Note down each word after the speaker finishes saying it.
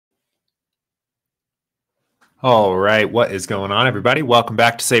All right, what is going on, everybody? Welcome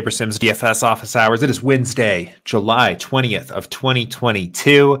back to SaberSim's DFS Office Hours. It is Wednesday, July 20th of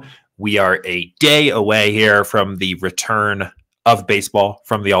 2022. We are a day away here from the return of baseball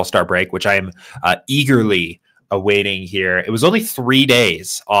from the All-Star break, which I am eagerly awaiting here. It was only 3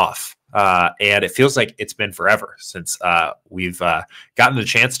 days off, and it feels like it's been forever since we've gotten the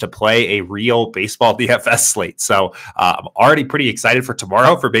chance to play a real baseball DFS slate. So I'm already pretty excited for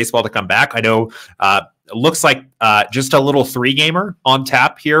tomorrow for baseball to come back. I know it looks like just a little 3-gamer on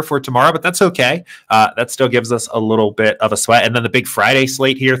tap here for tomorrow, but that's okay. That still gives us a little bit of a sweat. And then the big Friday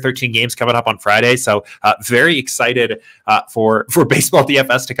slate here, 13 games coming up on Friday. So very excited for baseball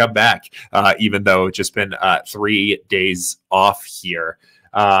DFS to come back, even though it's just been 3 days off here.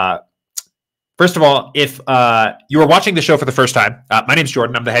 First of all, if you are watching the show for the first time, my name is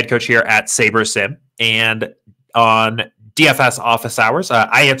Jordan. I'm the head coach here at SaberSim. And on DFS Office Hours,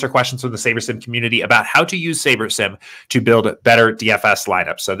 I answer questions from the SaberSim community about how to use SaberSim to build better DFS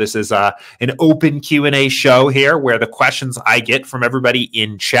lineups. So this is an open Q&A show here where the questions I get from everybody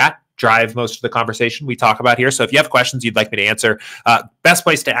in chat drive most of the conversation we talk about here. So if you have questions you'd like me to answer, best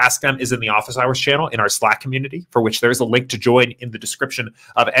place to ask them is in the Office Hours channel in our Slack community, for which there's a link to join in the description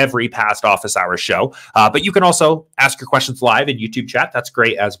of every past Office Hours show. But you can also ask your questions live in YouTube chat. That's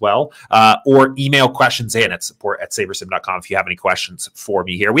great as well. Or email questions in at support@sabersim.com if you have any questions for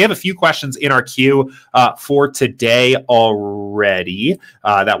me here. We have a few questions in our queue for today already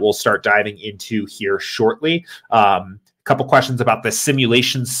that we'll start diving into here shortly. Couple questions about the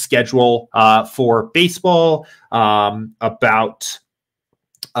simulation schedule for baseball, about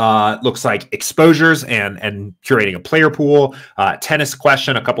looks like exposures and curating a player pool, tennis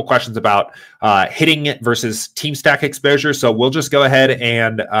question, a couple questions about hitting versus team stack exposure. So we'll just go ahead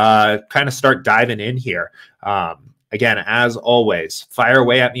and kind of start diving in here. Again, as always, fire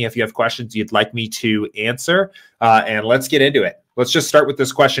away at me if you have questions you'd like me to answer, and let's get into it. Let's just start with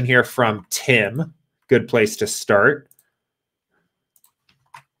this question here from Tim. Good place to start.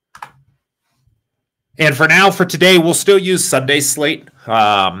 And for now, for today, we'll still use Sunday's slate.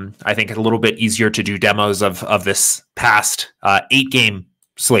 I think it's a little bit easier to do demos of this past 8-game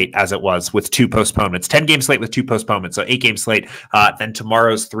slate as it was with 2 postponements. 10-game slate with 2 postponements, so 8-game slate, then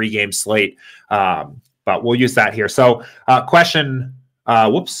tomorrow's 3-game slate. But we'll use that here. So question,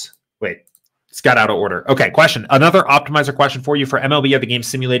 it's got out of order. Okay, question. Another optimizer question for you. For MLB, are the games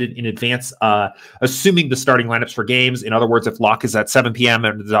simulated in advance, assuming the starting lineups for games? In other words, if lock is at 7 p.m.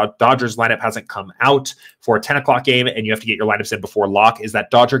 and the Dodgers lineup hasn't come out for a 10 o'clock game and you have to get your lineups in before lock, is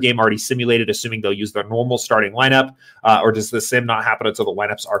that Dodger game already simulated, assuming they'll use their normal starting lineup? Or does the sim not happen until the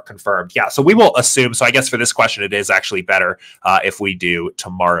lineups are confirmed? Yeah, so we will assume. So I guess for this question, it is actually better if we do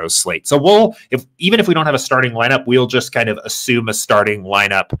tomorrow's slate. So even if we don't have a starting lineup, we'll just kind of assume a starting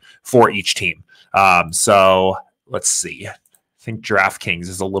lineup for each team. So let's see. I think DraftKings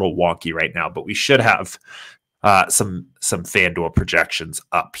is a little wonky right now, but we should have some FanDuel projections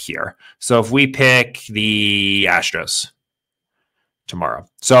up here. So if we pick the Astros tomorrow,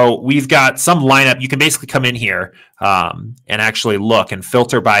 so we've got some lineup. You can basically come in here and actually look and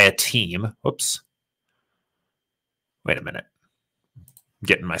filter by a team. Whoops. Wait a minute. I'm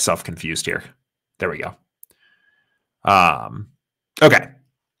getting myself confused here. There we go. Okay.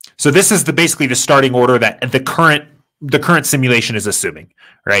 So this is basically the starting order that the current simulation is assuming,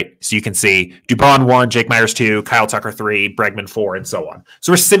 right? So you can see Dubon 1, Jake Myers 2, Kyle Tucker 3, Bregman 4, and so on.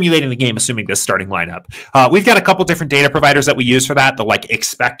 So we're simulating the game assuming this starting lineup. We've got a couple different data providers that we use for that, the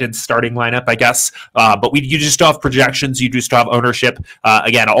expected starting lineup, I guess. But you just still have projections, you do still have ownership.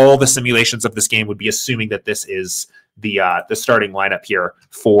 Again, all the simulations of this game would be assuming that this is the starting lineup here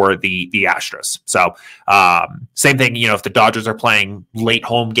for the Astros. So same thing, if the Dodgers are playing late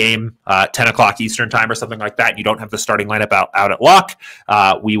home game, 10 o'clock Eastern time or something like that, you don't have the starting lineup out at lock.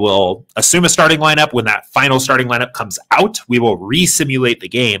 We will assume a starting lineup. When that final starting lineup comes out, we will re-simulate the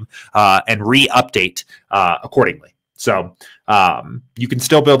game and re-update accordingly. So you can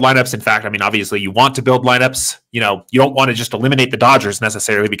still build lineups. In fact, I mean, obviously you want to build lineups. You don't want to just eliminate the Dodgers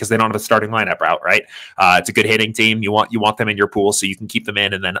necessarily because they don't have a starting lineup out, right? It's a good hitting team. You want them in your pool so you can keep them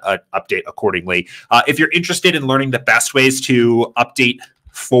in and then update accordingly. If you're interested in learning the best ways to update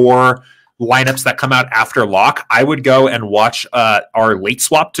for lineups that come out after lock, I would go and watch our late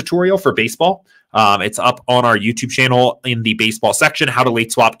swap tutorial for baseball. It's up on our YouTube channel in the baseball section, how to late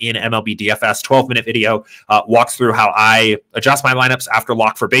swap in MLB DFS. 12-minute video walks through how I adjust my lineups after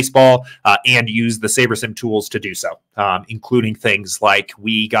lock for baseball and use the SaberSim tools to do so, including things like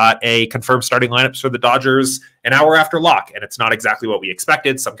we got a confirmed starting lineups for the Dodgers an hour after lock, and it's not exactly what we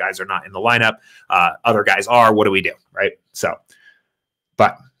expected. Some guys are not in the lineup. Other guys are. What do we do, right? So,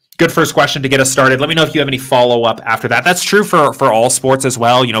 but good first question to get us started. Let me know if you have any follow-up after that. That's true for all sports as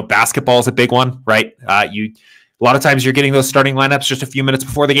well. You know, basketball is a big one, right? A lot of times you're getting those starting lineups just a few minutes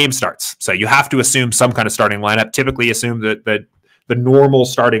before the game starts. So you have to assume some kind of starting lineup, typically assume that the normal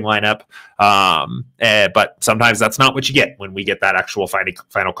starting lineup. But sometimes that's not what you get when we get that actual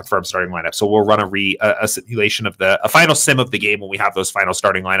final confirmed starting lineup. So we'll run a simulation of a final sim of the game when we have those final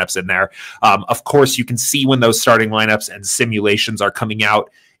starting lineups in there. Of course, you can see when those starting lineups and simulations are coming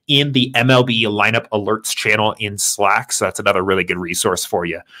out in the MLB lineup alerts channel in Slack. So that's another really good resource for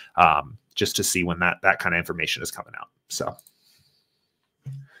you. Just to see when that kind of information is coming out. So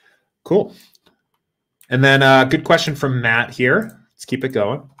cool. And then good question from Matt here. Let's keep it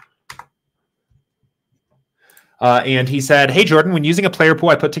going. And he said, hey, Jordan, when using a player pool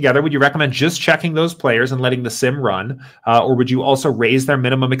I put together, would you recommend just checking those players and letting the sim run? Or would you also raise their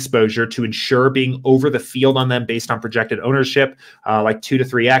minimum exposure to ensure being over the field on them based on projected ownership, like 2 to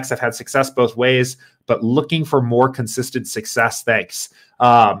 3x? I've had success both ways, but looking for more consistent success. Thanks.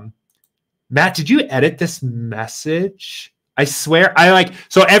 Matt, did you edit this message? I swear,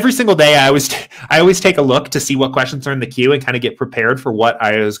 so every single day I always take a look to see what questions are in the queue and kind of get prepared for what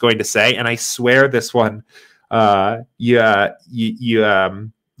I was going to say. And I swear this one, you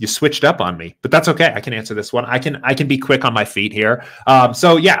switched up on me, but that's okay. I can answer this one. I can be quick on my feet here.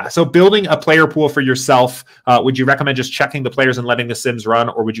 So building a player pool for yourself, would you recommend just checking the players and letting the sims run,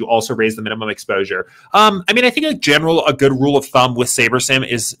 or would you also raise the minimum exposure? I mean, I think a good rule of thumb with SaberSim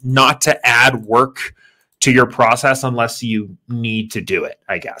is not to add work to your process unless you need to do it,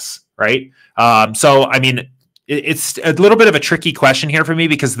 I guess, right? So, I mean, it's a little bit of a tricky question here for me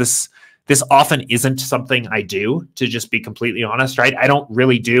because this often isn't something I do, to just be completely honest, right? I don't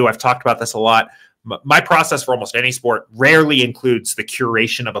really do. I've talked about this a lot. My process for almost any sport rarely includes the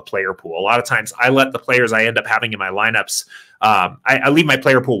curation of a player pool. A lot of times I let the players I end up having in my lineups, I leave my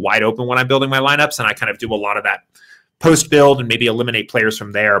player pool wide open when I'm building my lineups, and I kind of do a lot of that post build and maybe eliminate players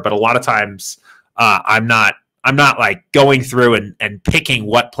from there. But a lot of times I'm not like going through and picking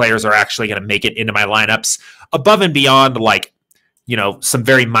what players are actually going to make it into my lineups above and beyond like, you know, some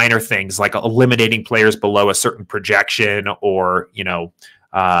very minor things like eliminating players below a certain projection, or, you know,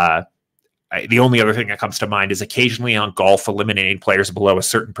 the only other thing that comes to mind is occasionally on golf, eliminating players below a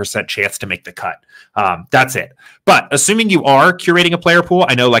certain % chance to make the cut. That's it. But assuming you are curating a player pool,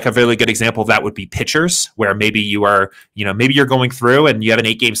 I know like a really good example of that would be pitchers, where maybe you are, you know, maybe you're going through and you have an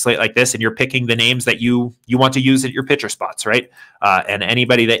 8-game slate like this and you're picking the names that you want to use at your pitcher spots, right? And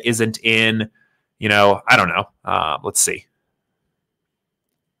anybody that isn't in, you know, I don't know. Let's see.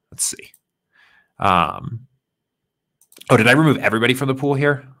 Oh, did I remove everybody from the pool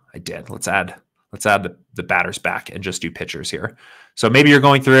here? I did. Let's add the batters back and just do pitchers here. So maybe you're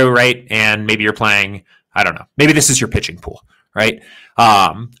going through, right? And maybe you're playing, I don't know. Maybe this is your pitching pool, right?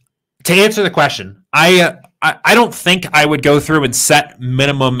 To answer the question, I don't think I would go through and set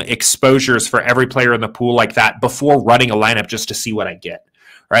minimum exposures for every player in the pool like that before running a lineup just to see what I get.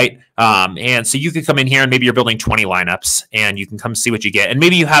 Right. And so you could come in here and maybe you're building 20 lineups and you can come see what you get. And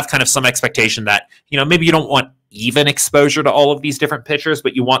maybe you have kind of some expectation that, you know, maybe you don't want even exposure to all of these different pitchers,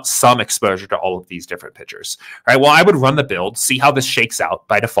 but you want some exposure to all of these different pitchers. Right. Well, I would run the build, see how this shakes out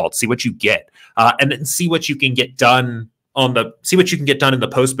by default, see what you get, and then see what you can get done in the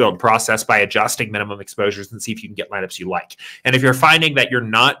post build process by adjusting minimum exposures and see if you can get lineups you like. And if you're finding that you're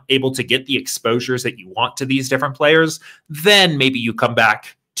not able to get the exposures that you want to these different players, then maybe you come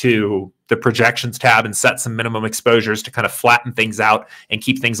back to the projections tab and set some minimum exposures to kind of flatten things out and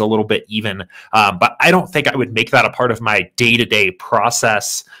keep things a little bit even. But I don't think I would make that a part of my day-to-day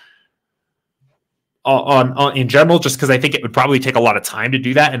process in general, just because I think it would probably take a lot of time to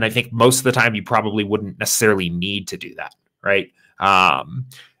do that. And I think most of the time you probably wouldn't necessarily need to do that. Right.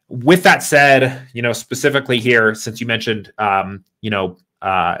 With that said, you know, specifically here, since you mentioned,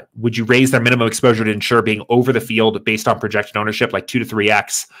 would you raise their minimum exposure to ensure being over the field based on projected ownership, like 2 to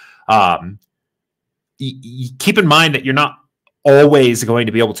 3x? Keep in mind that you're not always going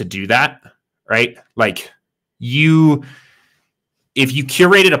to be able to do that, right? Like if you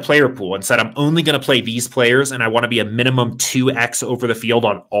curated a player pool and said, I'm only going to play these players and I want to be a minimum 2x over the field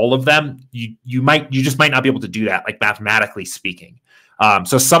on all of them, you just might not be able to do that, like mathematically speaking.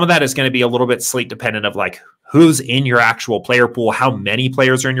 So some of that is going to be a little bit slate dependent of like who's in your actual player pool, how many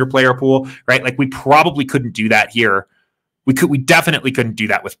players are in your player pool, right? Like we probably couldn't do that here. We definitely couldn't do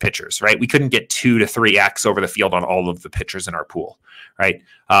that with pitchers, right? We couldn't get 2 to 3x over the field on all of the pitchers in our pool, right?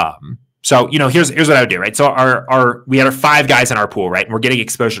 So, you know, here's what I would do, right? So we had our 5 guys in our pool, right? And we're getting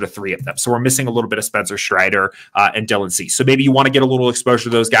exposure to 3 of them. So we're missing a little bit of Spencer Strider and Dylan Cease. So maybe you want to get a little exposure to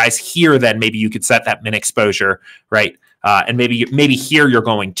those guys here, then maybe you could set that min exposure, right? And maybe here you're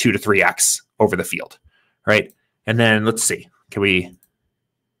going 2 to 3x over the field, right? And then let's see, can we,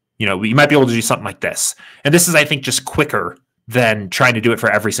 you might be able to do something like this. And this is, I think, just quicker than trying to do it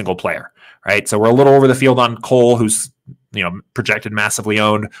for every single player, right? So we're a little over the field on Cole, who's, projected massively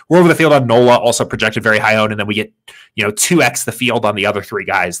owned. We're over the field on Nola, also projected very high owned. And then we get, 2x the field on the other 3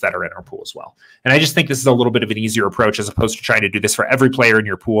 guys that are in our pool as well. And I just think this is a little bit of an easier approach as opposed to trying to do this for every player in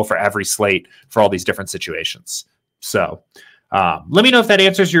your pool, for every slate, for all these different situations. So let me know if that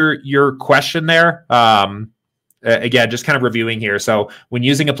answers your question there. Again, just kind of reviewing here. So when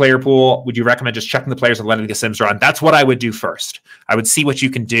using a player pool, would you recommend just checking the players and letting the sims run? That's what I would do first. I would see what you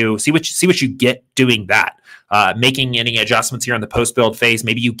can do, see what you get doing that. Making any adjustments here in the post-build phase.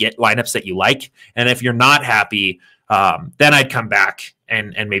 Maybe you get lineups that you like. And if you're not happy, then I'd come back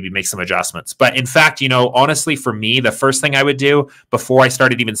and maybe make some adjustments. But in fact, honestly, for me, the first thing I would do before I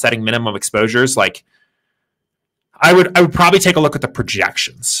started even setting minimum exposures, like I would probably take a look at the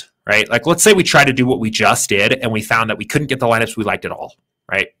projections, right? Like, let's say we try to do what we just did and we found that we couldn't get the lineups we liked at all,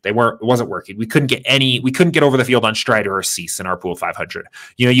 right? It wasn't working. We couldn't get over the field on Strider or Cease in our pool 500.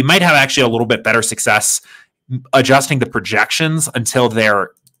 You might have actually a little bit better success adjusting the projections until their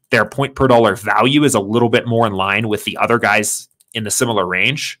point per dollar value is a little bit more in line with the other guys in the similar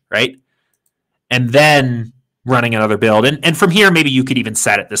range, right? And then running another build. And from here, maybe you could even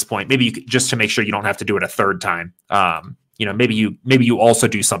set at this point, maybe you could, just to make sure you don't have to do it a third time. Maybe you also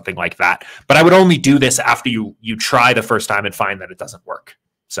do something like that. But I would only do this after you try the first time and find that it doesn't work.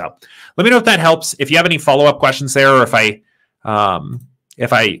 So let me know if that helps. If you have any follow-up questions there, or if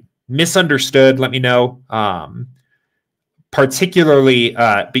I misunderstood, let me know. Particularly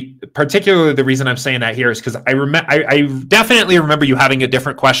the reason I'm saying that here is because I definitely remember you having a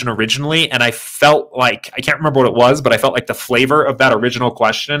different question originally, and I felt like, I can't remember what it was, but I felt like the flavor of that original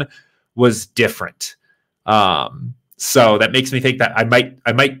question was different. So that makes me think that I might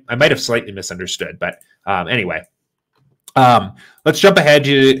have slightly misunderstood. But anyway, let's jump ahead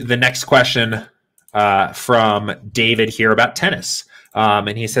to the next question from David here about tennis.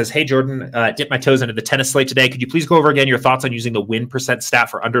 And he says, hey, Jordan, dipped my toes into the tennis slate today. Could you please go over again your thoughts on using the win percent stat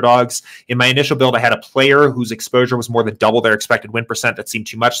for underdogs? In my initial build, I had a player whose exposure was more than double their expected win percent. That seemed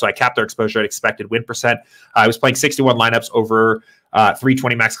too much, so I capped their exposure at expected win percent. I was playing 61 lineups over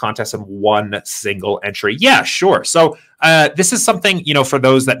 320 max contests and 1 single entry. Yeah, sure. So this is something, for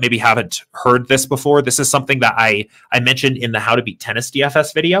those that maybe haven't heard this before, this is something that I mentioned in the How to Beat Tennis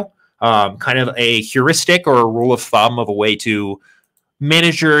DFS video, kind of a heuristic or a rule of thumb of a way to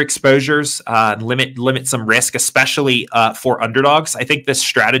manage your exposures, limit some risk, especially for underdogs. I think this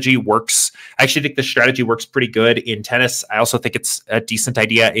strategy works. I actually think this strategy works pretty good in tennis. I also think it's a decent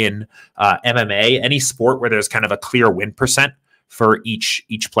idea in MMA, any sport where there's kind of a clear win percent for each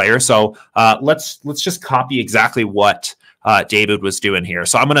player. So let's just copy exactly what David was doing here.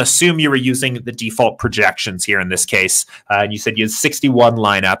 So I'm going to assume you were using the default projections here in this case. And you said you had 61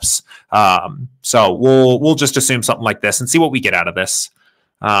 lineups. So we'll just assume something like this and see what we get out of this.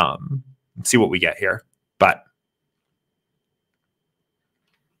 See what we get here. But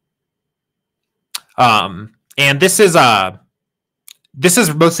and this is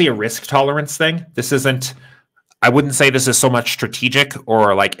mostly a risk tolerance thing. This isn't, I wouldn't say this is so much strategic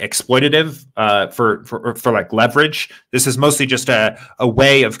or like exploitative for like leverage. This is mostly just a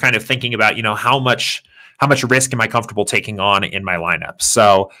way of kind of thinking about, how much risk am I comfortable taking on in my lineup.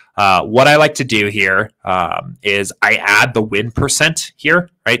 So what I like to do here is I add the win percent here,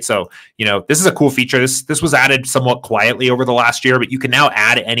 right? So, this is a cool feature. This was added somewhat quietly over the last year, but you can now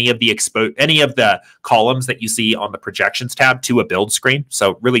add any of the columns that you see on the projections tab to a build screen.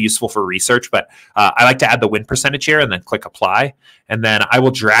 So really useful for research, but I like to add the win percentage here and then click apply. And then I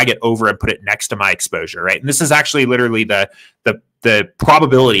will drag it over and put it next to my exposure, right? And this is actually literally the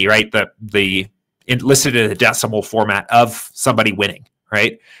probability, right? The listed in a decimal format of somebody winning,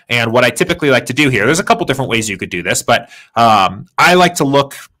 right? And what I typically like to do here, there's a couple different ways you could do this, but I like to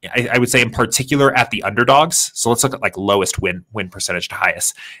look, I would say in particular at the underdogs. So let's look at like lowest win percentage to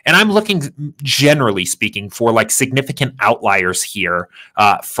highest. And I'm looking, generally speaking, for like significant outliers here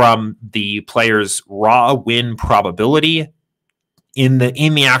from the player's raw win probability in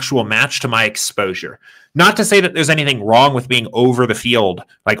the actual match to my exposure. Not to say that there's anything wrong with being over the field,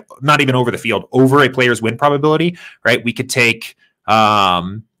 like not even over the field, over a player's win probability, right? We could take,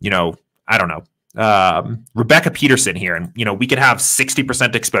 I don't know, Rebecca Peterson here, and we could have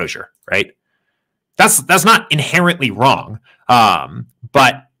 60% exposure, right? That's not inherently wrong,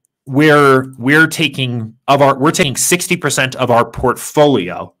 but we're taking 60% of our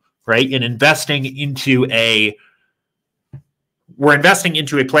portfolio, right, and investing into we're investing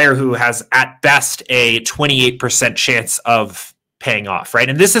into a player who has at best a 28% chance of paying off, right?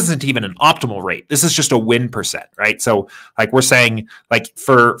 And this isn't even an optimal rate. This is just a win percent, right? So like we're saying, like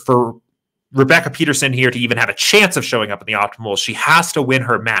for Rebecca Peterson here to even have a chance of showing up in the optimal, she has to win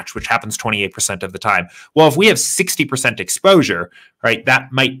her match, which happens 28% of the time. Well, if we have 60% exposure, right,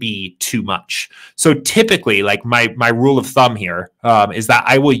 that might be too much. So typically, like my rule of thumb here is that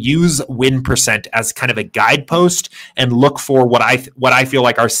I will use win percent as kind of a guidepost and look for what I feel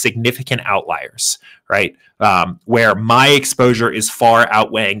like are significant outliers, right? Where my exposure is far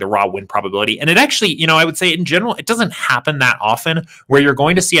outweighing the raw win probability. And it actually, you know, I would say in general, it doesn't happen that often. Where you're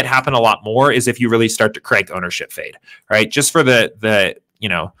going to see it happen a lot more is if you really start to crank ownership fade, right? Just for the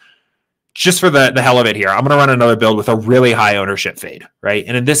hell of it here, I'm going to run another build with a really high ownership fade, right?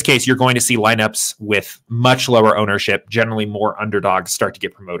 And in this case, you're going to see lineups with much lower ownership, generally more underdogs start to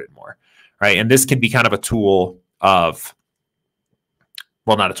get promoted more, right? And this can be kind of a tool of,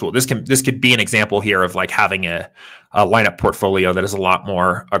 well, not a tool. This could be an example here of like having a lineup portfolio that is a lot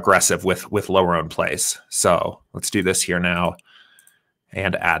more aggressive with lower owned plays. So let's do this here now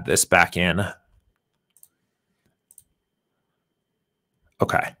and add this back in.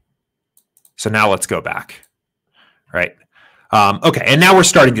 Okay. So now let's go back, right? Okay, and now we're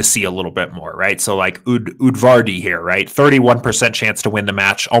starting to see a little bit more, right? So like Udvardy here, right? 31% chance to win the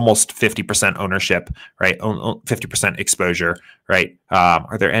match, almost 50% ownership, right? 50% exposure, right?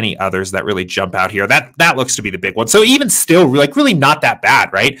 Are there any others that really jump out here? That looks to be the big one. So even still, like really not that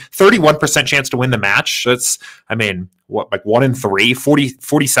bad, right? 31% chance to win the match. That's, I mean, what, like 1 in 3,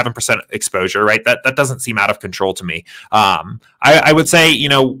 47% exposure, right? That doesn't seem out of control to me. I would say, you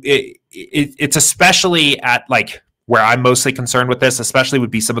know, it's especially at like, where I'm mostly concerned with this, especially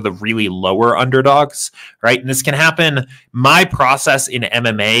would be some of the really lower underdogs, right? And this can happen. My process in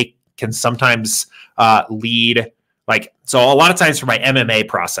MMA can sometimes lead, like, so a lot of times for my MMA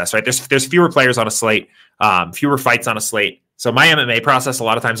process, right? There's fewer players on a slate, fewer fights on a slate. So my MMA process, a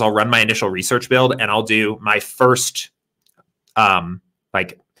lot of times I'll run my initial research build and I'll do my first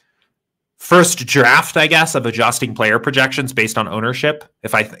draft, I guess, of adjusting player projections based on ownership.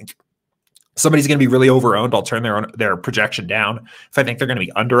 If I think somebody's going to be really over-owned, I'll turn their projection down. If I think they're going to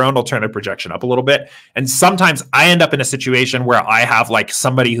be under-owned, I'll turn their projection up a little bit. And sometimes I end up in a situation where I have like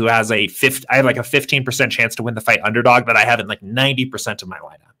somebody who has I have like a 15% chance to win the fight underdog that I have in like 90% of my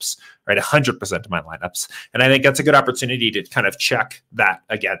lineups, right? 100% of my lineups. And I think that's a good opportunity to kind of check that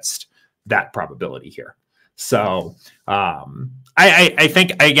against that probability here. So I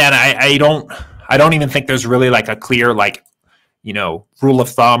think, again, I don't even think there's really like a clear, like, you know, rule of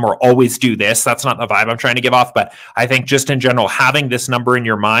thumb or always do this. That's not the vibe I'm trying to give off. But I think just in general, having this number in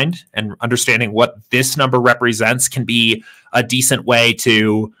your mind and understanding what this number represents can be a decent way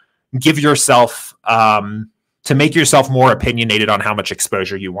to give yourself, to make yourself more opinionated on how much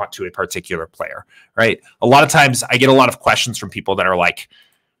exposure you want to a particular player, right? A lot of times I get a lot of questions from people that are like,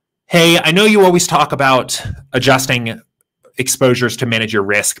 hey, I know you always talk about adjusting exposures to manage your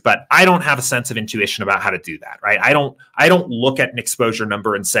risk, but I don't have a sense of intuition about how to do that, right? I don't look at an exposure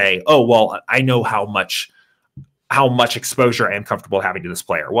number and say, oh, well, I know how much exposure I am comfortable having to this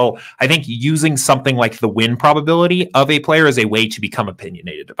player. Well, I think using something like the win probability of a player is a way to become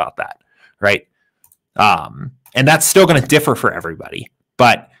opinionated about that, right? And that's still going to differ for everybody,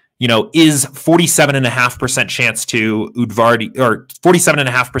 but you know, is 47.5% chance to Udvardy, or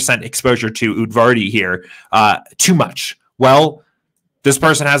 47.5% exposure to Udvardy here too much? Well, this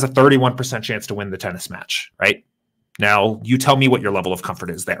person has a 31% chance to win the tennis match, right? Now, you tell me what your level of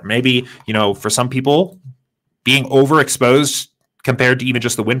comfort is there. Maybe, you know, for some people, being overexposed compared to even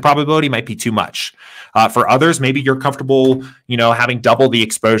just the win probability might be too much. For others, maybe you're comfortable, you know, having double the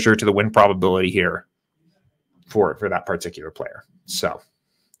exposure to the win probability here for that particular player. So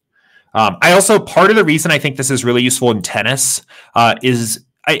I also, part of the reason I think this is really useful in tennis is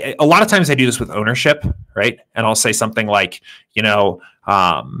a lot of times I do this with ownership, right? And I'll say something like, you know,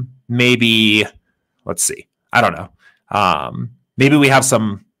 maybe, let's see, I don't know. Maybe we have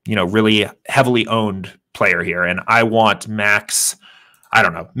some, you know, really heavily owned player here and I want max, I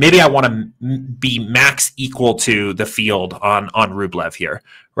don't know, maybe I want to be max equal to the field on Rublev here,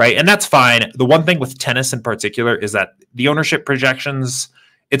 right? And that's fine. The one thing with tennis in particular is that the ownership projections,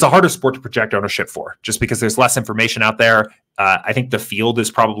 it's a harder sport to project ownership for just because there's less information out there. I think the field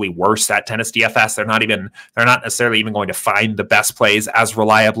is probably worse at tennis DFS. They're not necessarily even going to find the best plays as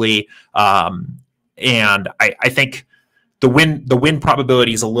reliably. And I think the win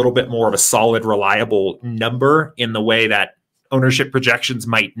probability is a little bit more of a solid, reliable number in the way that ownership projections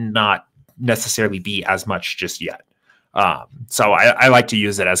might not necessarily be as much just yet. So I like to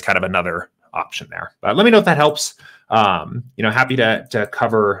use it as kind of another option there. But let me know if that helps. happy to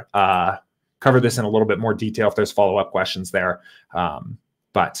cover this in a little bit more detail if there's follow-up questions there.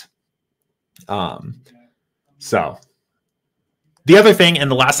 So the other thing,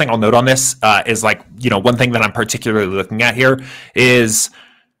 and the last thing I'll note on this is one thing that I'm particularly looking at here is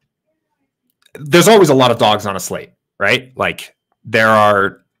there's always a lot of dogs on a slate, right? Like half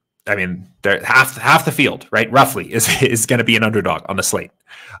the field, right? Roughly is going to be an underdog on the slate.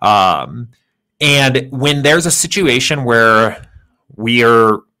 And when there's a situation where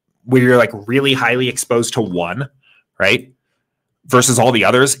you're like really highly exposed to one, right, versus all the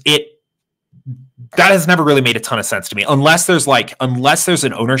others, that has never really made a ton of sense to me, unless there's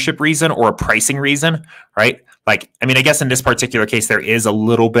an ownership reason or a pricing reason, right? Like, I mean, I guess in this particular case, there is a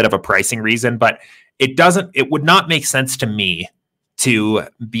little bit of a pricing reason, but it would not make sense to me to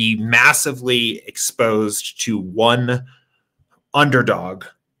be massively exposed to one underdog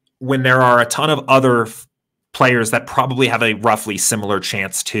when there are a ton of other players that probably have a roughly similar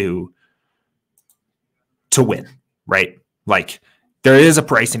chance to win, right? Like, there is a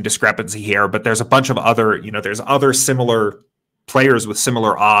pricing discrepancy here, but there's a bunch of other, there's other similar players with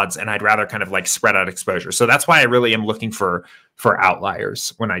similar odds, and I'd rather kind of like spread out exposure. So that's why I really am looking for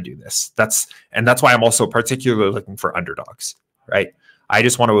outliers when I do this. That's why I'm also particularly looking for underdogs, right? I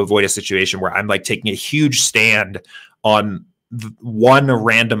just want to avoid a situation where I'm like taking a huge stand on one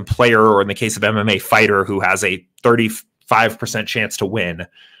random player, or in the case of MMA fighter, who has a 35% chance to win,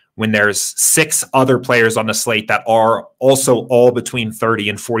 when there's 6 other players on the slate that are also all between 30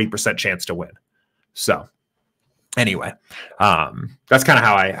 and 40% chance to win. So anyway, that's kind of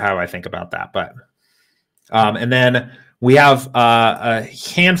how I think about that. But and then we have a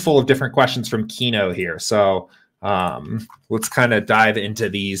handful of different questions from Kino here. So let's kind of dive into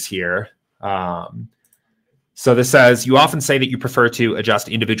these here. So this says, you often say that you prefer to adjust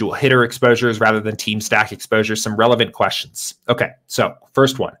individual hitter exposures rather than team stack exposures. Some relevant questions. Okay, so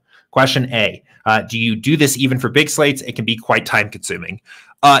first one. Question A, do you do this even for big slates? It can be quite time consuming.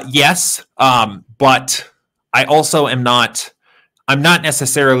 Yes, but I also I'm not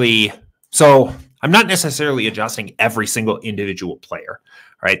necessarily adjusting every single individual player,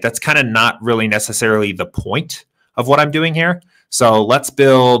 right? That's kind of not really necessarily the point of what I'm doing here. So let's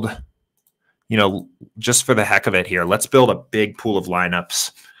build, just for the heck of it here, let's build a big pool of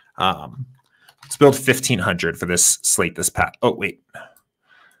lineups. Let's build 1,500 for this slate this pack. Oh, wait.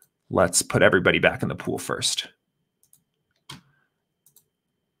 Let's put everybody back in the pool first.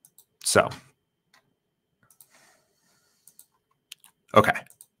 So, okay,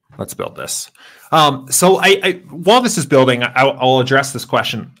 let's build this. So while this is building, I'll address this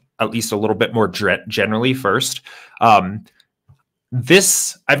question at least a little bit more generally first. I've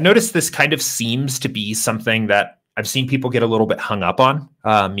noticed this kind of seems to be something that I've seen people get a little bit hung up on,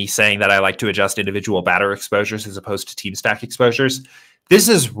 me saying that I like to adjust individual batter exposures as opposed to team stack exposures. This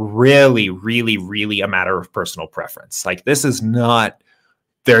is really, really, really a matter of personal preference. Like, this is not,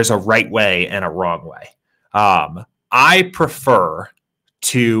 there's a right way and a wrong way. I prefer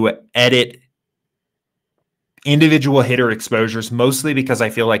to edit individual hitter exposures, mostly because I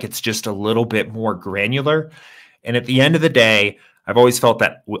feel like it's just a little bit more granular. And at the end of the day, I've always felt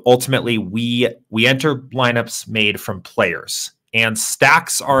that ultimately we enter lineups made from players, and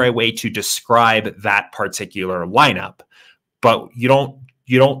stacks are a way to describe that particular lineup. But you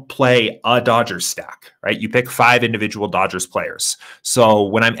don't play a Dodgers stack, right? You pick 5 individual Dodgers players. So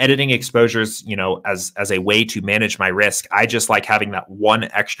when I'm editing exposures, as a way to manage my risk, I just like having that one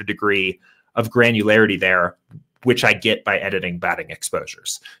extra degree of granularity there, which I get by editing batting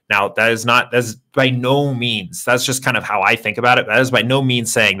exposures. Now, that's by no means, that's just kind of how I think about it. That is by no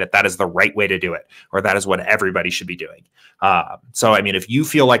means saying that is the right way to do it, or that is what everybody should be doing. So, I mean, if you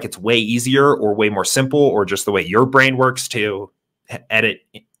feel like it's way easier or way more simple, or just the way your brain works to edit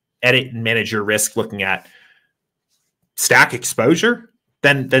and manage your risk looking at stack exposure,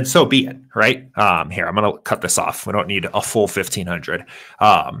 then so be it, right? Here, I'm going to cut this off. We don't need a full 1,500.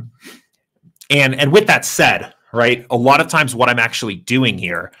 And with that said, right, a lot of times what I'm actually doing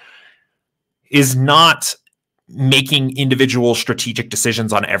here is not making individual strategic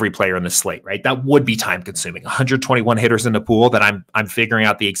decisions on every player in the slate, right? That would be time consuming. 121 hitters in the pool that I'm figuring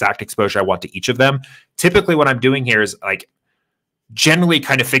out the exact exposure I want to each of them. Typically what I'm doing here is like generally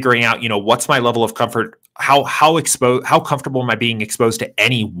kind of figuring out, what's my level of comfort, how comfortable am I being exposed to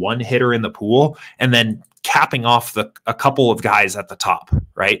any one hitter in the pool, and then capping off a couple of guys at the top,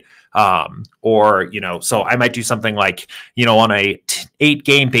 right? So I might do something like, on a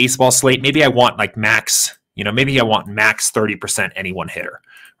 8-game baseball slate, maybe I want like max 30% any one hitter,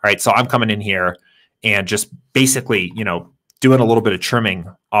 right? So I'm coming in here and just basically, doing a little bit of trimming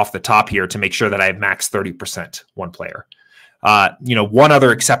off the top here to make sure that I have max 30% one player. One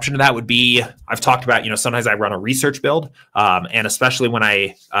other exception to that would be, I've talked about, sometimes I run a research build, and especially when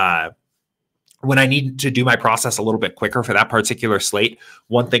I need to do my process a little bit quicker for that particular slate,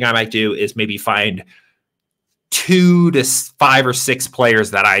 one thing I might do is maybe find 2 to 5 or 6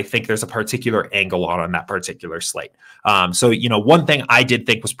 players that I think there's a particular angle on that particular slate. So one thing I did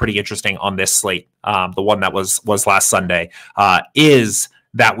think was pretty interesting on this slate, the one that was last Sunday, is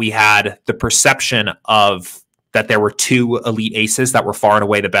that we had the perception of that there were 2 elite aces that were far and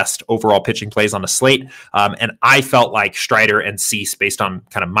away the best overall pitching plays on the slate. And I felt like Strider and Cease, based on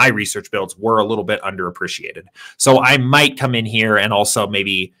kind of my research builds, were a little bit underappreciated. So I might come in here and also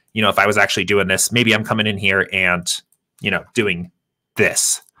maybe, if I was actually doing this, maybe I'm coming in here and, doing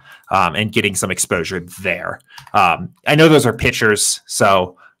this and getting some exposure there. I know those are pitchers,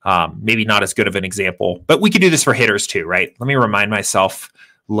 so maybe not as good of an example, but we could do this for hitters too, right? Let me remind myself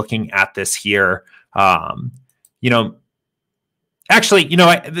looking at this here. Actually,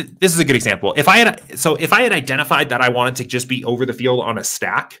 this is a good example. If I had identified that I wanted to just be over the field on a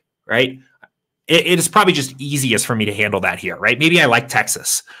stack, right? It is probably just easiest for me to handle that here, right? Maybe I like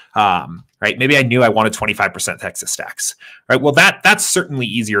Texas, right? Maybe I knew I wanted 25% Texas stacks, right? Well, that's certainly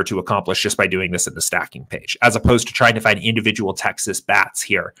easier to accomplish just by doing this in the stacking page, as opposed to trying to find individual Texas bats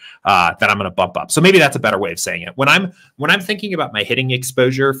here that I'm going to bump up. So maybe that's a better way of saying it. When I'm thinking about my hitting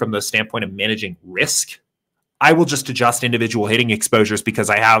exposure from the standpoint of managing risk, I will just adjust individual hitting exposures because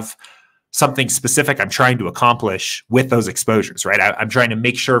I have something specific I'm trying to accomplish with those exposures, right? I'm trying to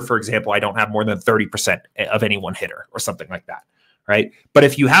make sure, for example, I don't have more than 30% of any one hitter or something like that, right? But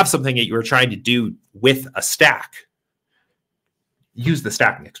if you have something that you're trying to do with a stack, use the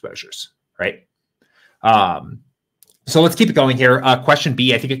stacking exposures, right? So let's keep it going here. Question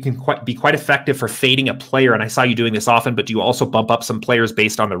B, I think it can be quite effective for fading a player, and I saw you doing this often, but do you also bump up some players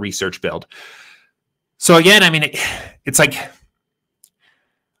based on the research build? So again, I mean, it's like,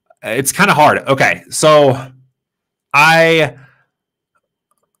 it's kind of hard. Okay. So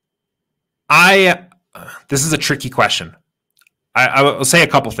this is a tricky question. I will say a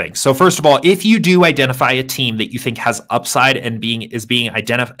couple things. So first of all, if you do identify a team that you think has upside and is being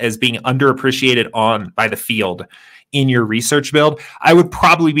underappreciated by the field in your research build, I would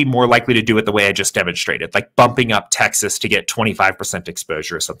probably be more likely to do it the way I just demonstrated, like bumping up Texas to get 25%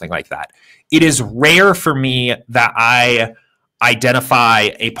 exposure or something like that. It is rare for me that I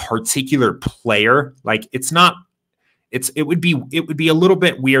identify a particular player. Like it would be a little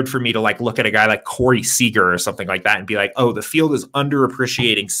bit weird for me to like look at a guy like Corey Seager or something like that and be like, oh, the field is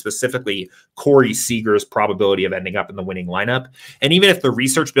underappreciating specifically Corey Seager's probability of ending up in the winning lineup. And even if the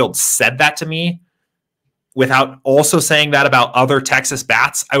research build said that to me, without also saying that about other Texas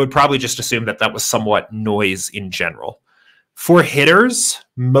bats, I would probably just assume that that was somewhat noise in general. For hitters,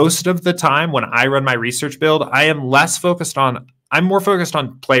 most of the time when I run my research build, I'm more focused on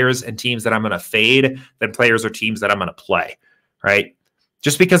players and teams that I'm going to fade than players or teams that I'm going to play, right?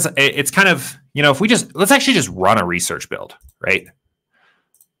 Just because it's kind of, let's actually just run a research build, right?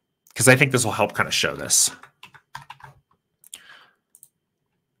 Because I think this will help kind of show this.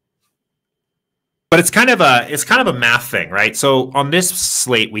 But it's kind of a math thing, right? So on this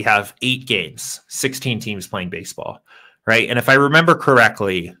slate, we have 8 games, 16 teams playing baseball, right? And if I remember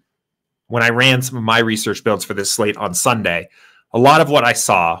correctly, when I ran some of my research builds for this slate on Sunday, a lot of what I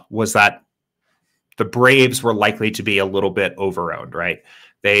saw was that the Braves were likely to be a little bit overowned, right?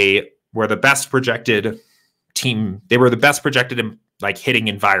 They were the best projected team. They were the best projected in like hitting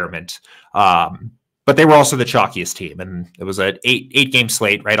environment. But they were also the chalkiest team, and it was an eight game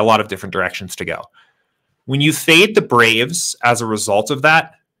slate, right? A lot of different directions to go. When you fade the Braves as a result of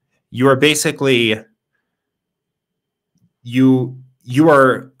that, you are basically the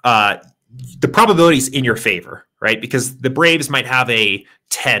probability is in your favor, right? Because the Braves might have a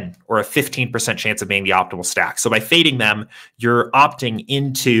 10 or a 15% chance of being the optimal stack. So by fading them, you're opting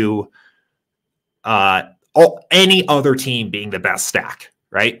into any other team being the best stack,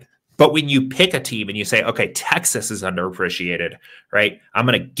 right? But when you pick a team and you say, okay, Texas is underappreciated, right? I'm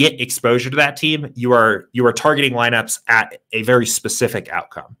going to get exposure to that team. You are targeting lineups at a very specific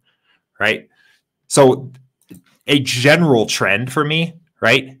outcome, right? So a general trend for me,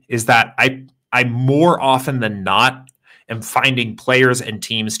 right, is that I more often than not am finding players and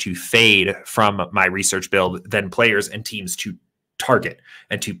teams to fade from my research build than players and teams to target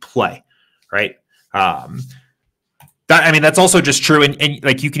and to play, right? That's also just true. And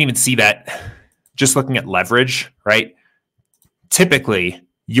like, you can even see that just looking at leverage, right? Typically,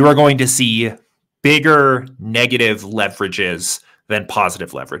 you are going to see bigger negative leverages than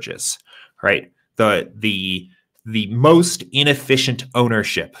positive leverages, right? The the most inefficient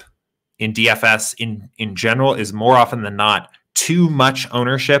ownership in DFS in general is more often than not too much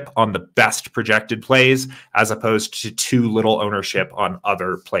ownership on the best projected plays as opposed to too little ownership on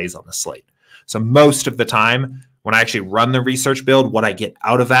other plays on the slate. So most of the time when I actually run the research build, what I get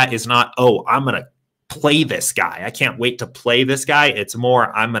out of that is not, oh, I'm going to play this guy. I can't wait to play this guy. It's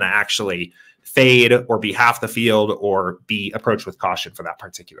more, I'm going to actually fade or be half the field or be approached with caution for that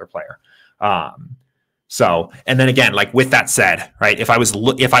particular player. So, and then again, like with that said, right,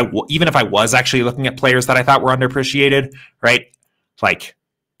 even if I was actually looking at players that I thought were underappreciated, right, like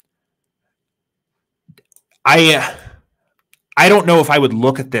I don't know if I would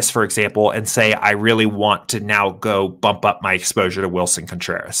look at this, for example, and say, I really want to now go bump up my exposure to Wilson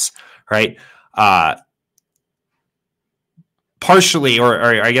Contreras, right? Partially,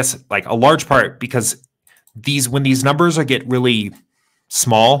 or I guess like a large part, because when these numbers get really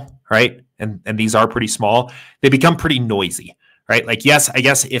small, right? And these are pretty small, they become pretty noisy, right? Like, yes, I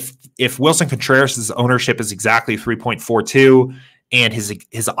guess if Wilson Contreras' ownership is exactly 3.42 and his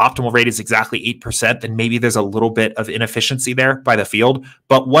optimal rate is exactly 8%, then maybe there's a little bit of inefficiency there by the field.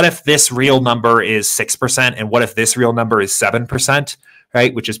 But what if this real number is 6%? And what if this real number is 7%,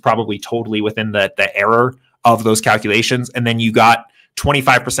 right? Which is probably totally within the error of those calculations. And then you got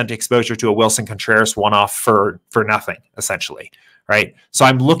 25% exposure to a Wilson Contreras one-off for nothing, essentially. Right. So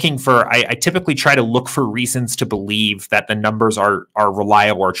I'm looking for, I typically try to look for reasons to believe that the numbers are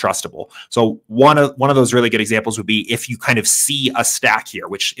reliable or trustable. So one of those really good examples would be if you kind of see a stack here,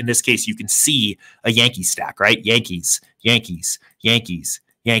 which in this case, you can see a Yankee stack, right? Yankees, Yankees, Yankees,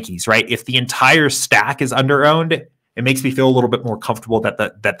 Yankees, right? If the entire stack is underowned, it makes me feel a little bit more comfortable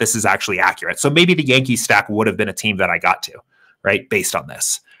that this is actually accurate. So maybe the Yankees stack would have been a team that I got to, right? Based on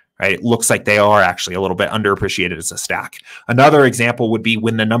this. Right? It looks like they are actually a little bit underappreciated as a stack. Another example would be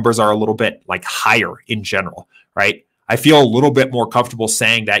when the numbers are a little bit like higher in general, right? I feel a little bit more comfortable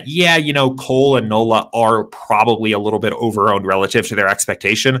saying that, yeah, Cole and Nola are probably a little bit overowned relative to their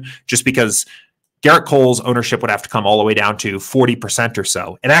expectation, just because Garrett Cole's ownership would have to come all the way down to 40% or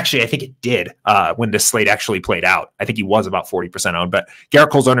so. And actually, I think it did when this slate actually played out. I think he was about 40% owned, but Garrett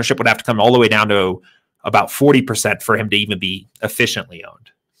Cole's ownership would have to come all the way down to about 40% for him to even be efficiently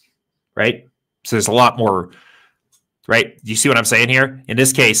owned. Right? So there's a lot more, right? You see what I'm saying here? In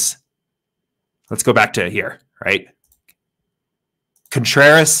this case, let's go back to here, right?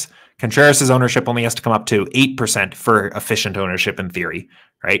 Contreras' ownership only has to come up to 8% for efficient ownership in theory,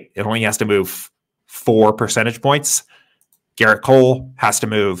 right? It only has to move 4 percentage points. Garrett Cole has to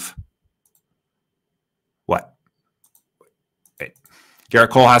move what? Wait.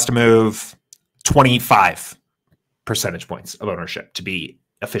 Garrett Cole has to move 25 percentage points of ownership to be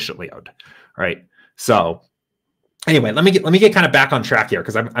efficiently owned, right? So anyway, let me get kind of back on track here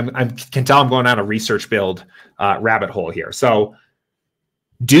because I can tell I'm going down a research build rabbit hole here. So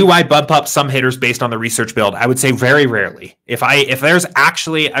do I bump up some hitters based on the research build? I would say very rarely. If there's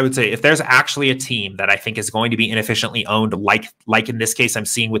actually a team that I think is going to be inefficiently owned, like in this case I'm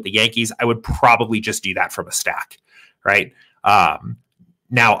seeing with the Yankees, I would probably just do that from a stack, right?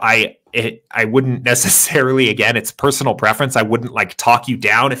 Now I wouldn't necessarily, again, it's personal preference. I wouldn't like talk you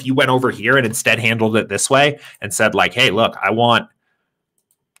down if you went over here and instead handled it this way and said like, hey, look, I want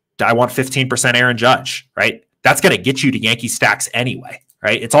 15% Aaron Judge, right? That's going to get you to Yankee stacks anyway,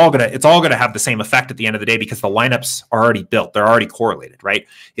 right? It's all going to have the same effect at the end of the day because the lineups are already built. They're already correlated, right?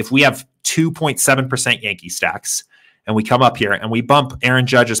 If we have 2.7% Yankee stacks and we come up here and we bump Aaron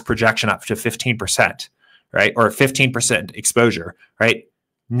Judge's projection up to 15%, right? Or 15% exposure, right?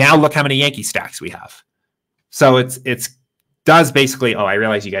 Now look how many Yankee stacks we have. So it's does basically, I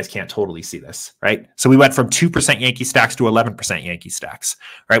realize you guys can't totally see this, right? So we went from 2% Yankee stacks to 11% Yankee stacks,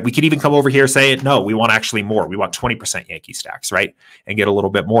 right? We could even come over here and say, no, we want actually more. We want 20% Yankee stacks, right? And get a little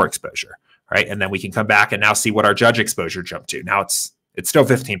bit more exposure, right? And then we can come back and now see what our Judge exposure jumped to. Now it's still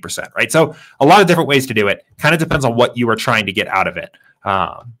 15%, right? So a lot of different ways to do it. Kind of depends on what you are trying to get out of it.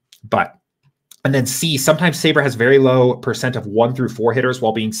 And then C, sometimes Saber has very low percent of 1 through 4 hitters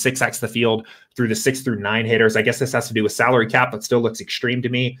while being 6x the field through the 6 through 9 hitters. I guess this has to do with salary cap, but still looks extreme to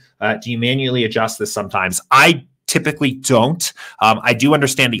me. Do you manually adjust this sometimes? I typically don't. I do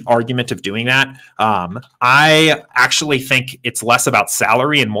understand the argument of doing that. I actually think it's less about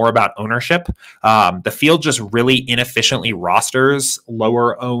salary and more about ownership. The field just really inefficiently rosters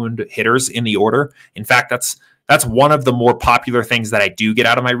lower owned hitters in the order. In fact, that's one of the more popular things that I do get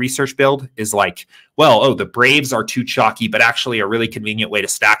out of my research build is like, well, the Braves are too chalky, but actually a really convenient way to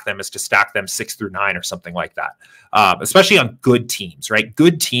stack them is to stack them 6 through 9 or something like that. Especially on good teams, right?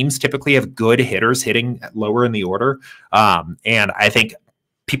 Good teams typically have good hitters hitting lower in the order. And I think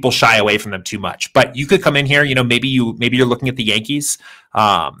people shy away from them too much. But you could come in here, maybe you're looking at the Yankees.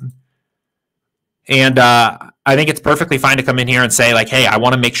 And I think it's perfectly fine to come in here and say, like, hey, I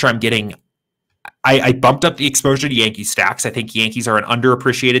want to make sure I'm getting I bumped up the exposure to Yankee stacks. I think Yankees are an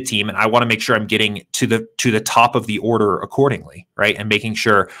underappreciated team, and I want to make sure I'm getting to the top of the order accordingly, right? And making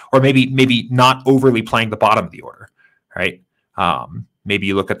sure, or maybe not overly playing the bottom of the order, right? Maybe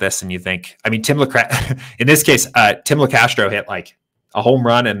you look at this and you think, I mean, in this case, Tim LeCastro hit like a home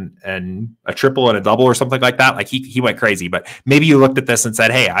run and a triple and a double or something like that. Like he went crazy. But maybe you looked at this and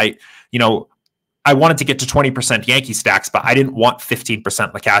said, hey, I wanted to get to 20% Yankee stacks, but I didn't want 15%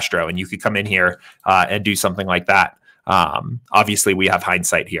 LeCastro, and you could come in here and do something like that. Obviously, we have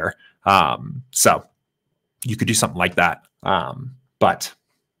hindsight here, so you could do something like that. But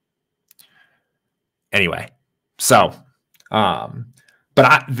anyway, so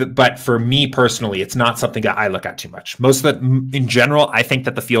but for me personally, it's not something that I look at too much. Most of in general, I think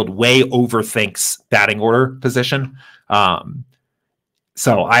that the field way overthinks batting order position.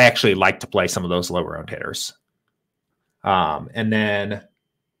 So I actually like to play some of those lower owned hitters. And then,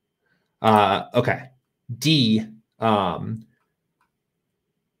 okay. D,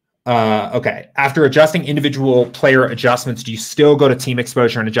 okay. After adjusting individual player adjustments, do you still go to team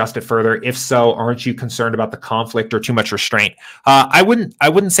exposure and adjust it further? If so, aren't you concerned about the conflict or too much restraint? I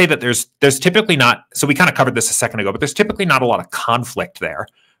wouldn't say that there's typically not, so we kind of covered this a second ago, but there's typically not a lot of conflict there,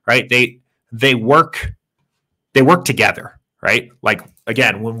 right? They work together. Right? Like,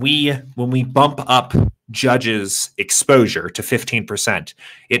 again, when we bump up Judge's exposure to 15%,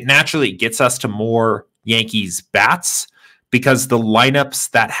 it naturally gets us to more Yankees bats because the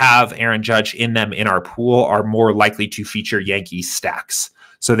lineups that have Aaron Judge in them in our pool are more likely to feature Yankees stacks.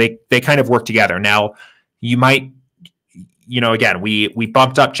 So they kind of work together. Now, you might, again, we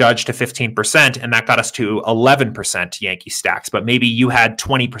bumped up Judge to 15%, and that got us to 11% Yankee stacks. But maybe you had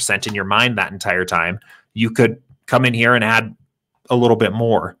 20% in your mind that entire time. You could come in here and add a little bit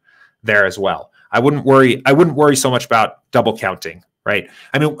more there as well. I wouldn't worry so much about double counting, right?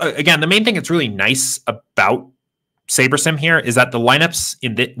 I mean, again, the main thing that's really nice about SaberSim here is that the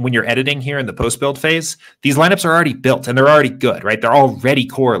lineups when you're editing here in the post build phase, these lineups are already built and they're already good, right? They're already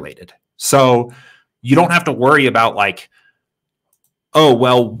correlated. So you don't have to worry about like, oh,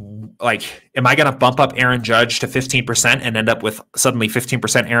 well, like, am I going to bump up Aaron Judge to 15% and end up with suddenly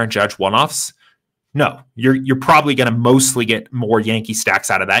 15% Aaron Judge one-offs? No, you're probably going to mostly get more Yankee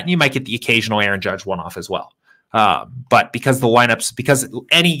stacks out of that, and you might get the occasional Aaron Judge one-off as well. But because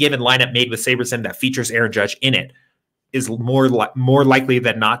any given lineup made with SaberSim that features Aaron Judge in it is more likely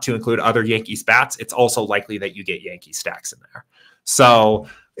than not to include other Yankees bats, it's also likely that you get Yankee stacks in there. So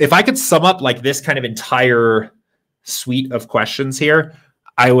if I could sum up like this kind of entire suite of questions here,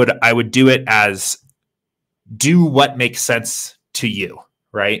 I would do it as do what makes sense to you,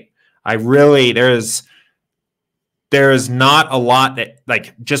 right? There is not a lot that,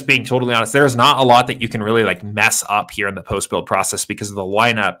 like, just being totally honest, there is not a lot that you can really like mess up here in the post build process because the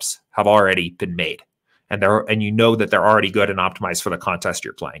lineups have already been made and that they're already good and optimized for the contest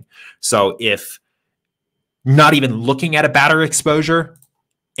you're playing. So if not even looking at a batter exposure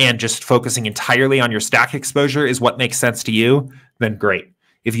and just focusing entirely on your stack exposure is what makes sense to you, then great.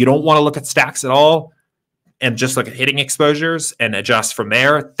 If you don't want to look at stacks at all and just look at hitting exposures and adjust from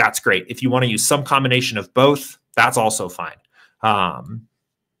there, that's great. If you want to use some combination of both, that's also fine. But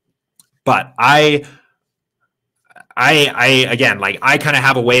I again, like, I kind of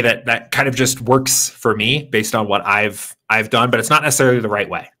have a way that kind of just works for me based on what I've done, but it's not necessarily the right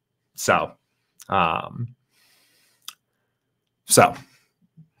way. So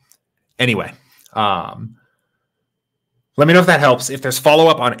anyway, let me know if that helps. If there's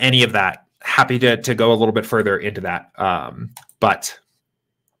follow-up on any of that, happy to go a little bit further into that. But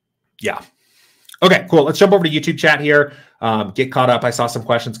yeah. Okay, cool. Let's jump over to YouTube chat here. Get caught up. I saw some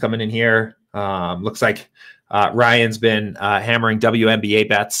questions coming in here. Looks like Ryan's been hammering WNBA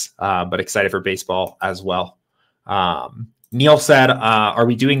bets, but excited for baseball as well. Neil said, are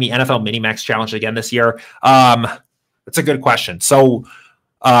we doing the NFL Minimax Challenge again this year? That's a good question. So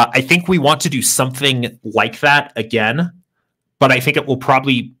I think we want to do something like that again, but I think it will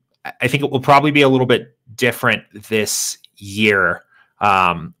probably be a little bit different this year.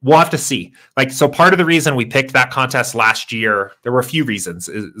 We'll have to see. Like, so part of the reason we picked that contest last year, there were a few reasons.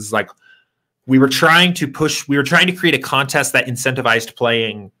 Is like we were trying to create a contest that incentivized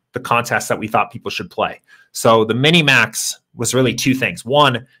playing the contests that we thought people should play. So the Minimax was really two things.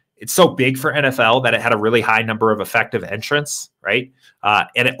 One, it's so big for NFL that it had a really high number of effective entrants, right?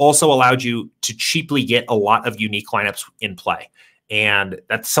 And it also allowed you to cheaply get a lot of unique lineups in play. And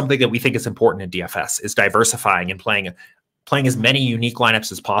that's something that we think is important in DFS, is diversifying and playing playing as many unique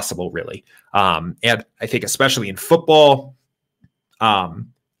lineups as possible, really. And I think especially in football,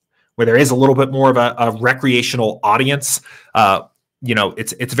 where there is a little bit more of a recreational audience,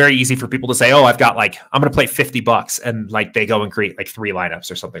 it's very easy for people to say, oh, I'm going to play $50 and like they go and create like 3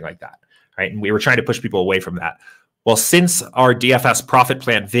 lineups or something like that. Right. And we were trying to push people away from that. Well, since our DFS profit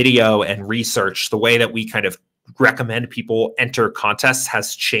plan video and research, the way that we kind of recommend people enter contests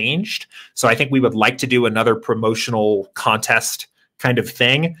has changed. So I think we would like to do another promotional contest kind of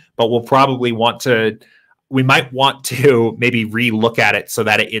thing, but we might want to maybe re-look at it so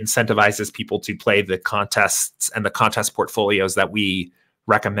that it incentivizes people to play the contests and the contest portfolios that we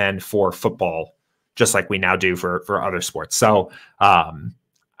recommend for football, just like we now do for other sports. So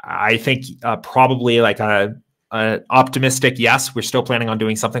I think probably like an optimistic yes, we're still planning on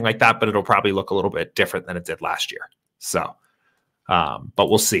doing something like that, but it'll probably look a little bit different than it did last year. So, but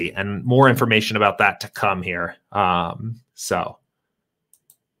we'll see. And more information about that to come here.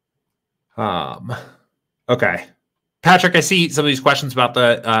 Okay. Patrick, I see some of these questions about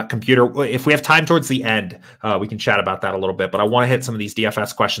the computer. If we have time towards the end, we can chat about that a little bit, but I want to hit some of these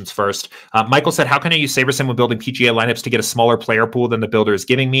DFS questions first. Michael said, how can I use SaberSim when building PGA lineups to get a smaller player pool than the builder is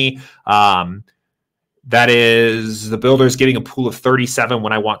giving me? That is, the builder is giving a pool of 37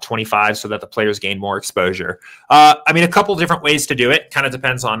 when I want 25 so that the players gain more exposure. I mean, a couple different ways to do it. Kind of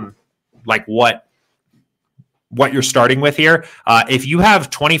depends on like what you're starting with here. If you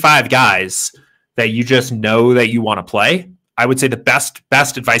have 25 guys that you just know that you want to play, I would say the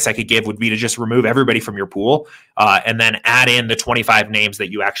best advice I could give would be to just remove everybody from your pool and then add in the 25 names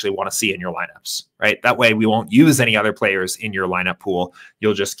that you actually want to see in your lineups, right? That way we won't use any other players in your lineup pool.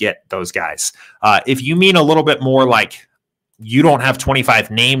 You'll just get those guys. If you mean a little bit more like you don't have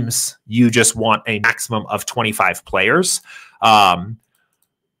 25 names, you just want a maximum of 25 players,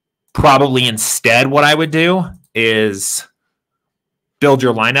 probably instead what I would do is build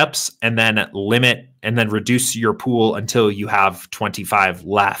your lineups and then limit and then reduce your pool until you have 25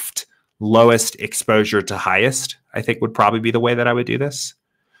 left. Lowest exposure to highest, I think would probably be the way that I would do this.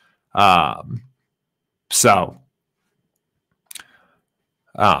 I'll show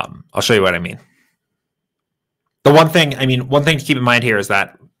you what I mean. One thing to keep in mind here is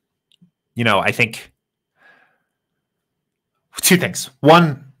that, I think 2 things.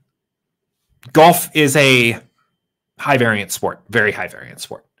 One, golf is a high variance sport, very high variance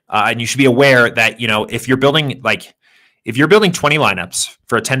sport. And you should be aware that, if you're building 20 lineups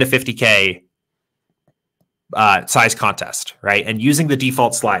for a 10 to 50K size contest, right? And using the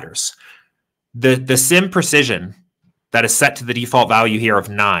default sliders, the sim precision that is set to the default value here of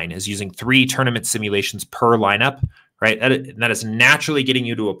 9 is using 3 tournament simulations per lineup, right? That is naturally getting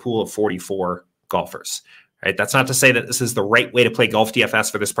you to a pool of 44 golfers. Right? That's not to say that this is the right way to play golf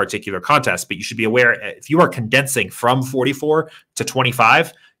DFS for this particular contest, but you should be aware if you are condensing from 44 to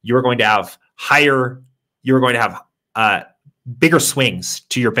 25, you're going to have bigger swings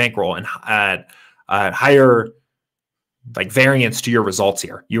to your bankroll and higher variance to your results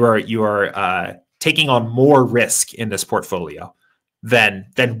here. You are taking on more risk in this portfolio than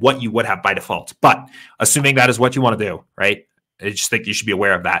what you would have by default. But assuming that is what you want to do, right? I just think you should be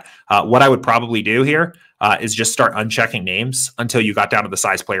aware of that. What I would probably do here is just start unchecking names until you got down to the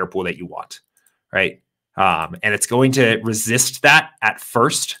size player pool that you want, right? And it's going to resist that at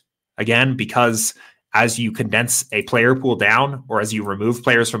first, again, because as you condense a player pool down or as you remove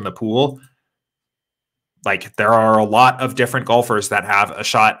players from the pool, there are a lot of different golfers that have a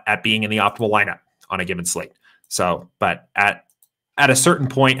shot at being in the optimal lineup on a given slate. So, but at a certain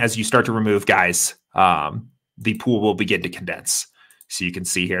point, as you start to remove guys, the pool will begin to condense. So you can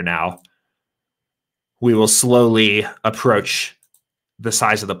see here now, we will slowly approach the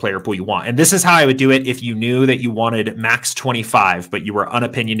size of the player pool you want. And this is how I would do it if you knew that you wanted max 25, but you were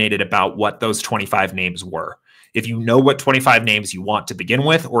unopinionated about what those 25 names were. If you know what 25 names you want to begin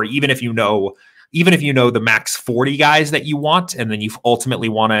with, or even if you know the max 40 guys that you want, and then you ultimately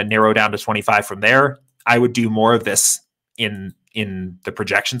want to narrow down to 25 from there, I would do more of this in the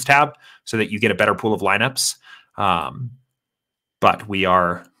projections tab so that you get a better pool of lineups. But we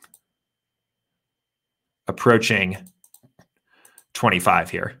are approaching 25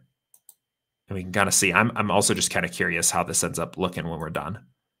 here. And we can kind of see, I'm also just kind of curious how this ends up looking when we're done.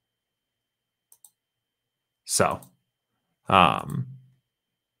 So, but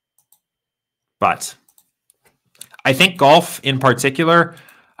I think golf in particular,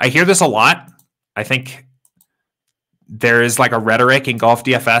 I hear this a lot. I think there is a rhetoric in golf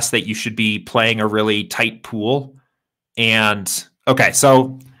DFS that you should be playing a really tight pool. And okay,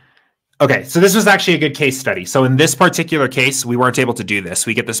 so Okay, so this was actually a good case study. So in this particular case, we weren't able to do this.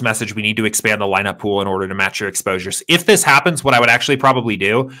 We get this message, we need to expand the lineup pool in order to match your exposures. If this happens, what I would actually probably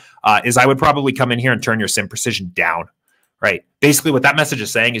do is I would probably come in here and turn your sim precision down, right? Basically what that message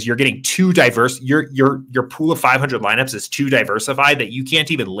is saying is you're getting too diverse. Your pool of 500 lineups is too diversified that you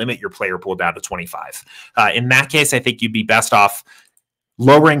can't even limit your player pool down to 25. In that case, I think you'd be best off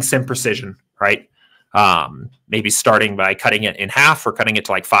lowering sim precision, right? Maybe starting by cutting it in half or cutting it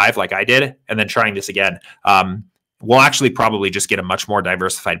to like 5, like I did, and then trying this again. We'll actually probably just get a much more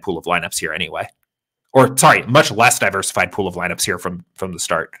diversified pool of lineups here anyway. Or sorry, much less diversified pool of lineups here from the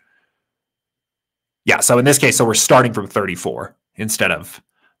start. Yeah, so in this case, so we're starting from 34 instead of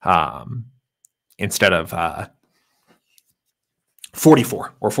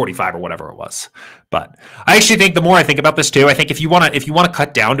 44 or 45 or whatever it was. But I actually think the more I think about this too, I think if you want to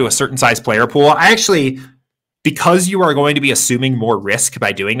cut down to a certain size player pool, I actually, because you are going to be assuming more risk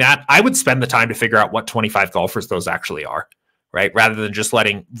by doing that, I would spend the time to figure out what 25 golfers those actually are, right? Rather than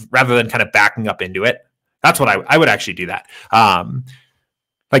kind of backing up into it. That's what I would actually do that.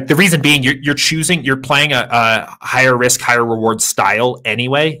 Like the reason being you're playing a higher risk, higher reward style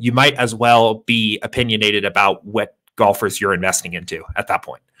anyway. You might as well be opinionated about what golfers you're investing into at that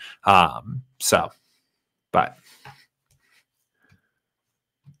point.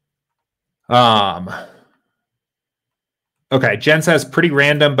 Okay. Jen says pretty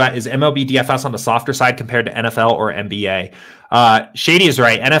random, but is MLB DFS on the softer side compared to NFL or NBA? Shady is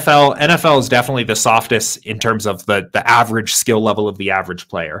right. NFL is definitely the softest in terms of the average skill level of the average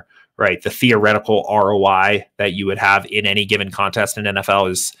player, right? The theoretical ROI that you would have in any given contest in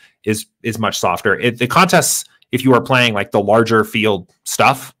NFL is much softer. The contests, if you are playing like the larger field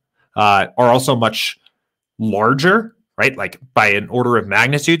stuff, are also much larger, right? Like by an order of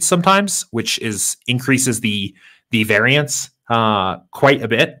magnitude sometimes, which increases the variance quite a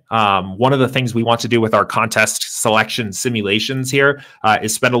bit. One of the things we want to do with our contest selection simulations here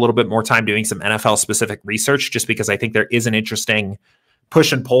is spend a little bit more time doing some NFL specific research, just because I think there is an interesting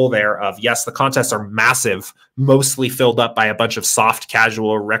push and pull there of, yes, the contests are massive, mostly filled up by a bunch of soft,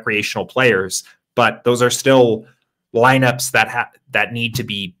 casual, recreational players, but those are still lineups that need to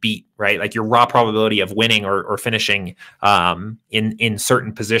be beat, right? Like your raw probability of winning or finishing in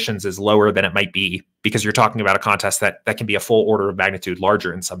certain positions is lower than it might be because you're talking about a contest that can be a full order of magnitude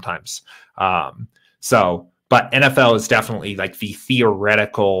larger and sometimes. But NFL is definitely like the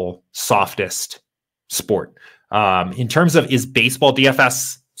theoretical softest sport. In terms of, is baseball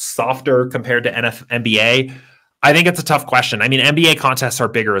DFS softer compared to NBA? I think it's a tough question. I mean, NBA contests are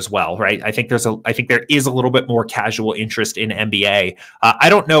bigger as well, right? I think there is a little bit more casual interest in NBA. I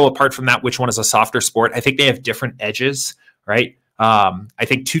don't know, apart from that, which one is a softer sport. I think they have different edges, right? I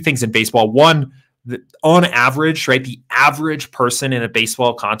think two things in baseball. One, on average, right, the average person in a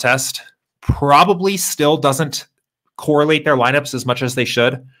baseball contest probably still doesn't correlate their lineups as much as they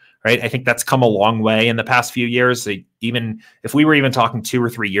should, right? I think that's come a long way in the past few years. Even if we were even talking 2 or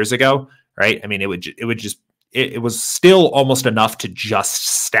 3 years ago, right? I mean, it was still almost enough to just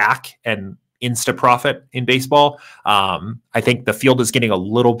stack and insta profit in baseball. I think the field is getting a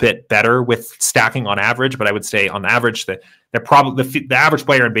little bit better with stacking on average, but I would say on average the average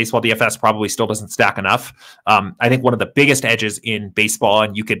player in baseball DFS probably still doesn't stack enough. I think one of the biggest edges in baseball,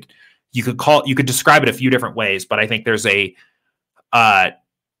 and you could describe it a few different ways, but I think there's a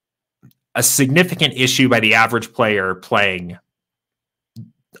significant issue by the average player playing,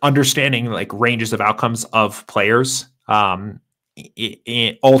 understanding like ranges of outcomes of players,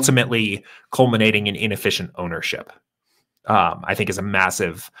 ultimately culminating in inefficient ownership. I think is a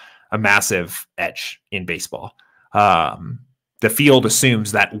massive edge in baseball. The field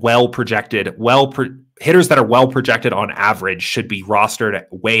assumes that hitters that are well projected on average should be rostered at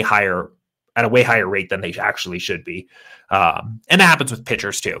a way higher rate than they actually should be. And that happens with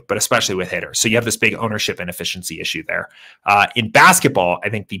pitchers too, but especially with hitters. So you have this big ownership and efficiency issue there. In basketball, I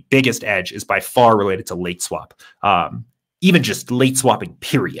think the biggest edge is by far related to late swap. Even just late swapping,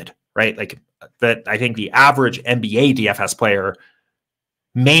 period, right? Like that, I think the average NBA DFS player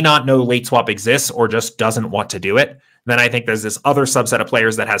may not know late swap exists or just doesn't want to do it. Then I think there's this other subset of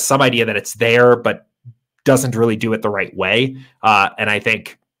players that has some idea that it's there, but doesn't really do it the right way. And I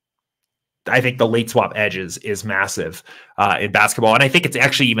think the late swap edge is massive in basketball. And I think it's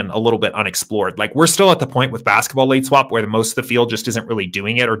actually even a little bit unexplored. Like we're still at the point with basketball late swap where most of the field just isn't really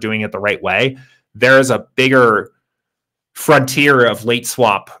doing it or doing it the right way. There is a bigger frontier of late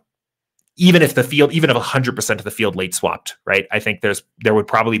swap, even if 100% of the field late swapped, right? I think there would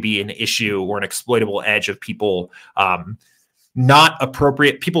probably be an issue or an exploitable edge of people not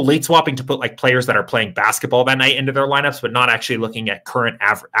appropriate. People late swapping to put like players that are playing basketball that night into their lineups, but not actually looking at current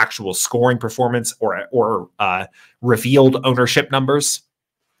actual scoring performance or revealed ownership numbers.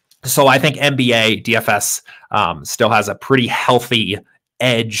 So I think NBA DFS still has a pretty healthy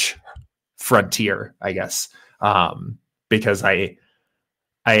edge frontier, I guess, because I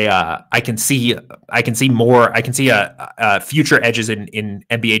can see future edges in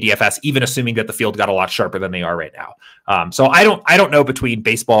NBA DFS, even assuming that the field got a lot sharper than they are right now. So I don't know between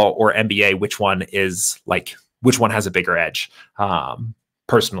baseball or NBA which one has a bigger edge.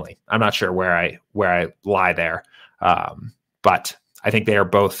 Personally, I'm not sure where I lie there, but I think they are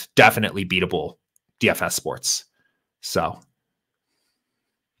both definitely beatable DFS sports. So,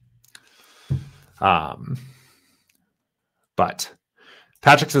 but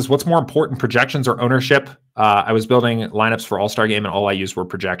Patrick says, what's more important, projections or ownership? I was building lineups for All-Star Game and all I used were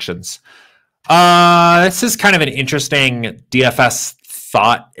projections. This is kind of an interesting DFS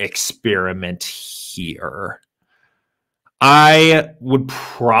thought experiment here. I would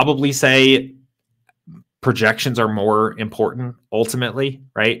probably say projections are more important ultimately,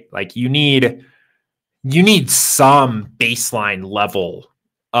 right? Like you need some baseline level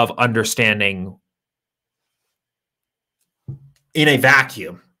of understanding in a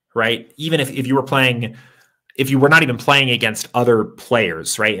vacuum, right? Even if you were not even playing against other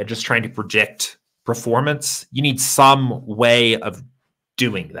players, right? And just trying to predict performance, you need some way of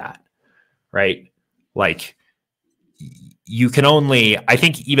doing that, right? Like you can only, I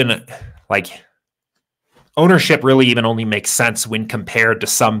think even like ownership really even only makes sense when compared to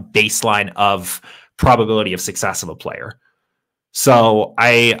some baseline of probability of success of a player. So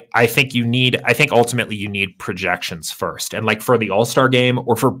I think ultimately you need projections first. And like for the All-Star Game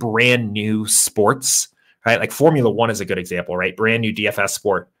or for brand new sports, right? Like Formula One is a good example, right? Brand new DFS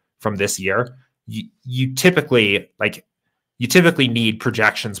sport from this year. You typically need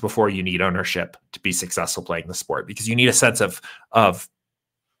projections before you need ownership to be successful playing the sport, because you need a sense of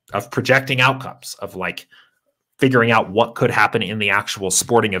projecting outcomes, of like figuring out what could happen in the actual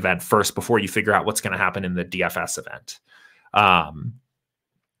sporting event first before you figure out what's going to happen in the DFS event. I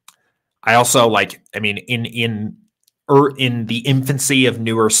also in the infancy of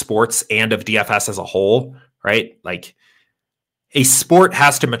newer sports and of DFS as a whole, right? Like a sport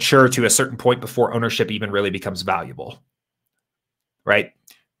has to mature to a certain point before ownership even really becomes valuable, right?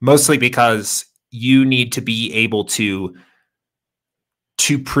 Mostly because you need to be able to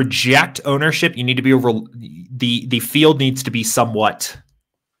project ownership. You need to be the field needs to be somewhat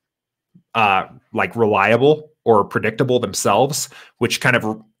like reliable or predictable themselves, which kind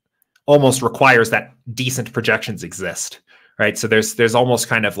of almost requires that decent projections exist, right? So there's almost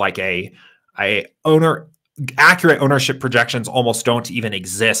kind of like accurate ownership projections almost don't even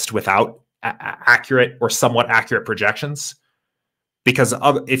exist without accurate or somewhat accurate projections, because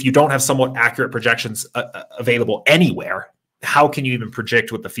if you don't have somewhat accurate projections available anywhere, how can you even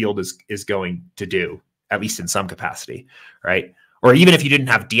predict what the field is going to do, at least in some capacity, right? Or even if you didn't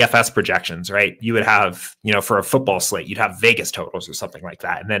have DFS projections, right? You would have, for a football slate, you'd have Vegas totals or something like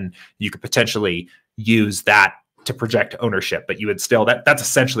that. And then you could potentially use that to project ownership, but you would still, that's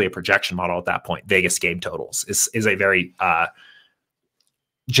essentially a projection model at that point. Vegas game totals is a very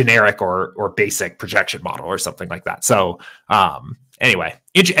generic or basic projection model or something like that. So anyway,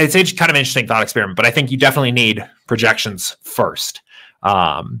 it's kind of an interesting thought experiment, but I think you definitely need projections first.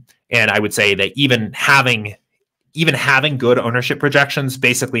 And I would say that even having good ownership projections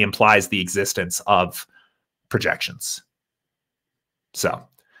basically implies the existence of projections. So,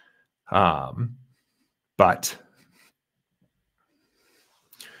 but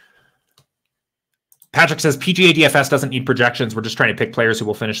Patrick says PGA DFS doesn't need projections. We're just trying to pick players who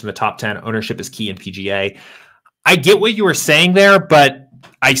will finish in the top 10. Ownership is key in PGA. I get what you were saying there, but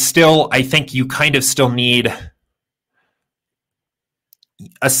I think you kind of still need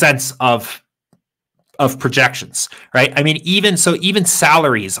a sense of projections, right? I mean, even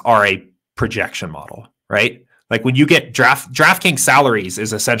salaries are a projection model, right? Like when you get DraftKings salaries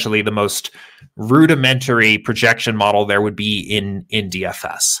is essentially the most rudimentary projection model there would be in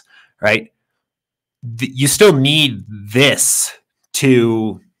DFS, right? You still need this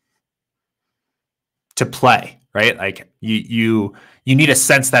to play, right? Like you need a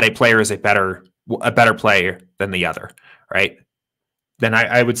sense that a player is a better player than the other, right? Then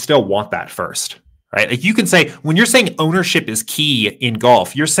I would still want that first, right? Like you can say, when you're saying ownership is key in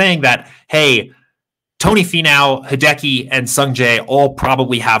golf, you're saying that, hey, Tony Finau, Hideki, and Sungjae all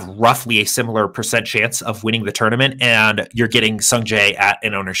probably have roughly a similar percent chance of winning the tournament, and you're getting Sungjae at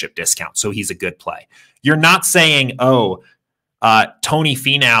an ownership discount, so he's a good play. You're not saying, Tony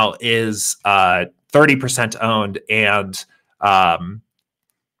Finau is 30% owned, and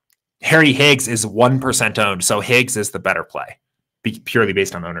Harry Higgs is 1% owned, so Higgs is the better play, purely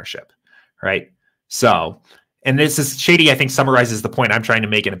based on ownership, right? So, and this is Shady, I think, summarizes the point I'm trying to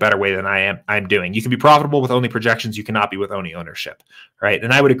make in a better way than I'm doing. You can be profitable with only projections, you cannot be with only ownership, right?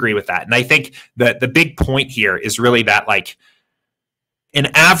 And I would agree with that. And I think that the big point here is really that, like, an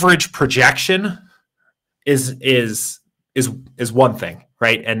average projection is one thing,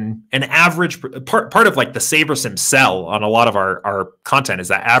 right? And an average part of like the SaberSim sell on a lot of our content is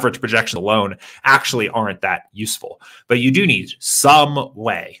that average projections alone actually aren't that useful. But you do need some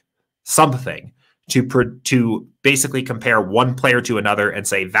way, something to basically compare one player to another and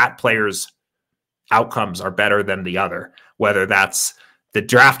say that player's outcomes are better than the other, whether that's the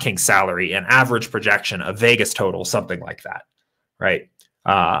DraftKings salary, an average projection, a Vegas total, something like that, right?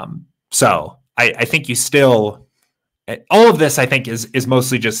 So I think you still, all of this I think is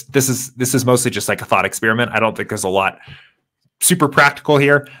mostly just, this is mostly just like a thought experiment. I don't think there's a lot super practical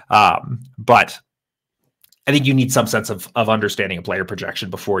here, but I think you need some sense of understanding a player projection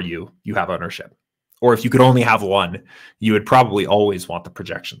before you have ownership. Or if you could only have one, you would probably always want the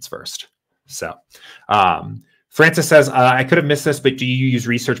projections first. So Francis says, I could have missed this, but do you use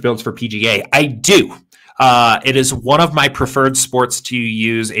research builds for PGA? I do. It is one of my preferred sports to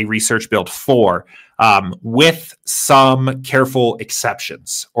use a research build for, with some careful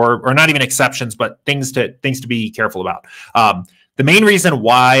exceptions, or not even exceptions, but things to be careful about. The main reason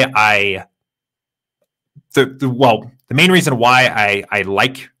why the main reason why I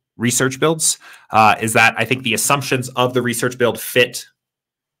like research builds is that I think the assumptions of the research build fit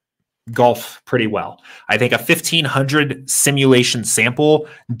golf pretty well. I think a 1,500 simulation sample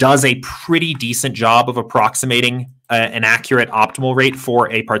does a pretty decent job of approximating an accurate optimal rate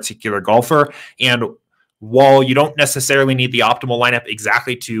for a particular golfer. And while you don't necessarily need the optimal lineup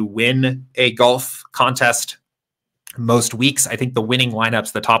exactly to win a golf contest most weeks, I think the winning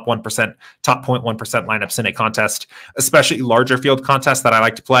lineups, the top 1%, top 0.1% lineups in a contest, especially larger field contests that I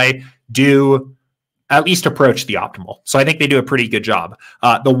like to play, do at least approach the optimal. So I think they do a pretty good job.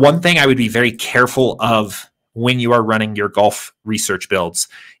 The one thing I would be very careful of when you are running your golf research builds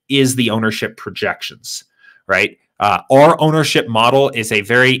is the ownership projections, right? Our ownership model is a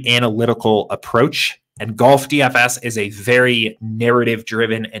very analytical approach, and golf DFS is a very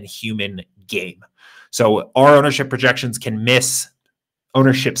narrative-driven and human game. So our ownership projections can miss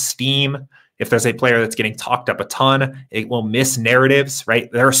ownership steam. If there's a player that's getting talked up a ton, it will miss narratives,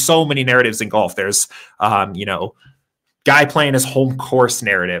 right? There are so many narratives in golf. There's, guy playing his home course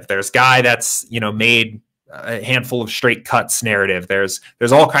narrative. There's guy that's, made a handful of straight cuts narrative. There's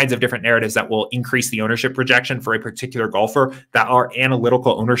all kinds of different narratives that will increase the ownership projection for a particular golfer that our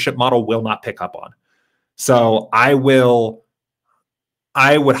analytical ownership model will not pick up on. So I would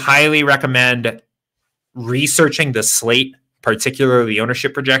highly recommend researching the slate, particularly the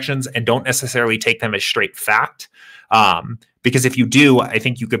ownership projections, and don't necessarily take them as straight fact. Because if you do, I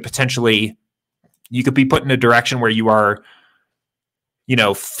think you could be put in a direction where you are,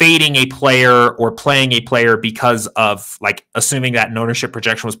 fading a player or playing a player because of like assuming that an ownership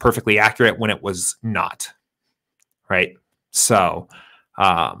projection was perfectly accurate when it was not. Right. So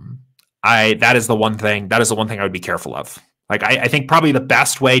that is the one thing I would be careful of. Like, I think probably the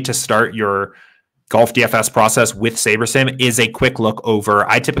best way to start your golf DFS process with SaberSim is a quick look over.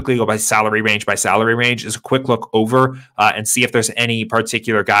 I typically go by salary range is a quick look over and see if there's any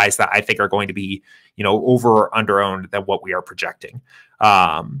particular guys that I think are going to be, over or under owned than what we are projecting.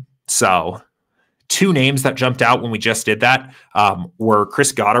 So two names that jumped out when we just did that were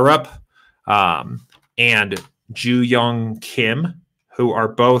Chris Gotterup and Ju Young Kim, who are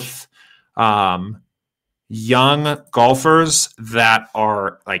both young golfers that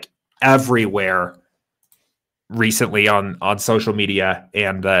are like everywhere recently on social media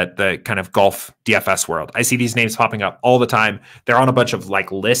and the kind of golf DFS world. I see these names popping up all the time. They're on a bunch of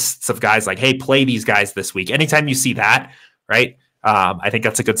like lists of guys like, hey, play these guys this week. Anytime you see that, right? I think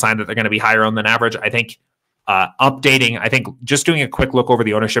that's a good sign that they're going to be higher owned than average. I think just doing a quick look over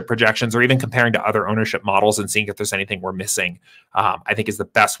the ownership projections or even comparing to other ownership models and seeing if there's anything we're missing, I think is the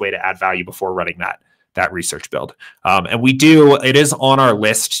best way to add value before running that research build. And it is on our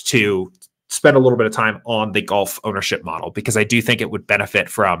list to spend a little bit of time on the golf ownership model, because I do think it would benefit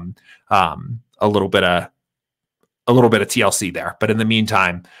from a little bit of TLC there. But in the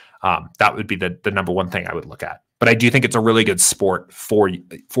meantime, that would be the number one thing I would look at. But I do think it's a really good sport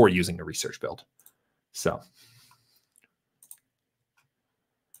for using a research build. So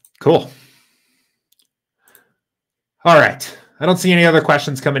cool. All right. I don't see any other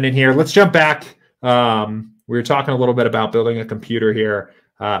questions coming in here. Let's jump back. We were talking a little bit about building a computer here.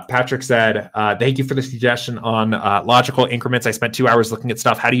 Patrick said, thank you for the suggestion on logical increments. I spent 2 hours looking at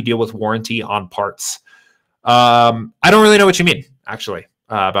stuff. How do you deal with warranty on parts? I don't really know what you mean, actually,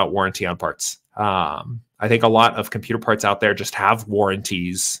 about warranty on parts. I think a lot of computer parts out there just have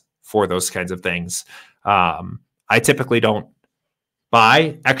warranties for those kinds of things. I typically don't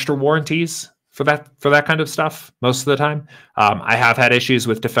buy extra warranties for that kind of stuff most of the time. I have had issues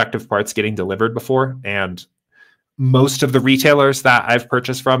with defective parts getting delivered before, and most of the retailers that I've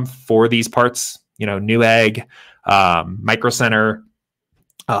purchased from for these parts, Newegg, Micro Center,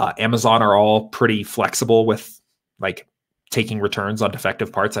 Amazon are all pretty flexible with like taking returns on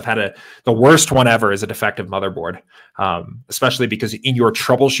defective parts. I've had the worst one ever is a defective motherboard, especially because in your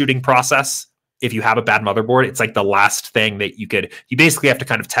troubleshooting process, if you have a bad motherboard, it's like the last thing that you basically have to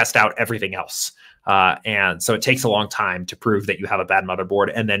kind of test out everything else. And so it takes a long time to prove that you have a bad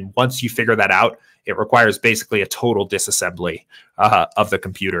motherboard. And then once you figure that out, it requires basically a total disassembly of the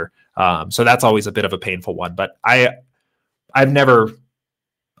computer. So that's always a bit of a painful one. But I've never,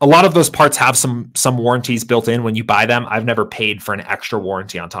 a lot of those parts have some warranties built in when you buy them. I've never paid for an extra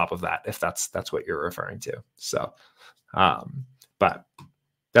warranty on top of that, if that's what you're referring to. So, but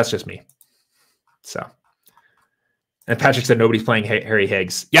that's just me. So, and Patrick said nobody's playing Harry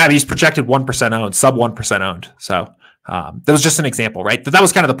Higgs. Yeah, he's projected 1% owned, sub 1% owned. So that was just an example, right? That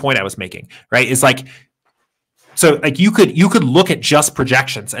was kind of the point I was making, right? Is like, so like you could look at just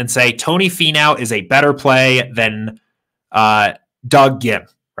projections and say Tony Finau is a better play than Doug Gim,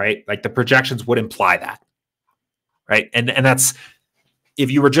 right? Like the projections would imply that, right? And that's, if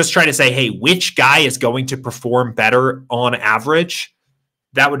you were just trying to say, hey, which guy is going to perform better on average,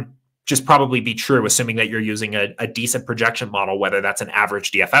 that would just probably be true, assuming that you're using a decent projection model, whether that's an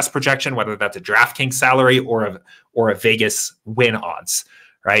average DFS projection, whether that's a DraftKings salary or a Vegas win odds,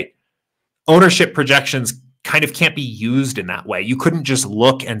 right? Ownership projections kind of can't be used in that way. You couldn't just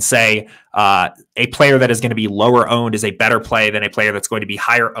look and say a player that is going to be lower owned is a better play than a player that's going to be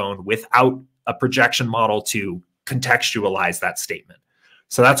higher owned without a projection model to contextualize that statement.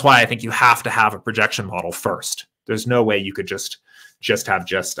 So that's why I think you have to have a projection model first. There's no way you could just have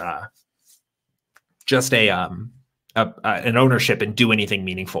an ownership and do anything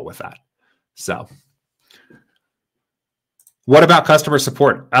meaningful with that. So what about customer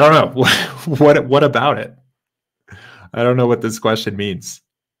support? I don't know. What about it? I don't know what this question means.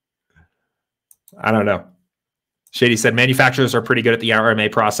 I don't know. Shady said manufacturers are pretty good at the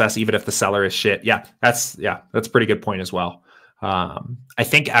RMA process, even if the seller is shit. Yeah, that's a pretty good point as well. I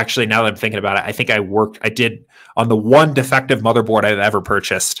think actually, now that I'm thinking about it, I think I did on the one defective motherboard I've ever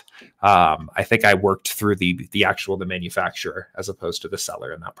purchased. I think I worked through the manufacturer as opposed to the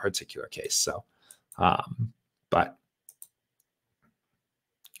seller in that particular case. So, but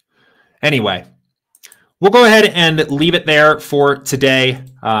anyway, we'll go ahead and leave it there for today.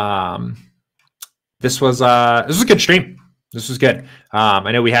 This was a good stream. This was good.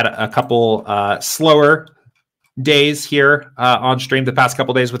 I know we had a couple slower days here on stream the past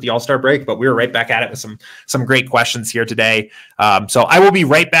couple days with the All-Star break, but we were right back at it with some great questions here today. So I will be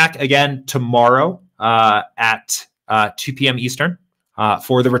right back again tomorrow at 2 p.m. Eastern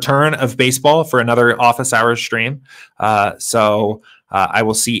for the return of baseball for another office hours stream. So I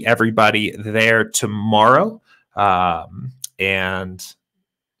will see everybody there tomorrow. And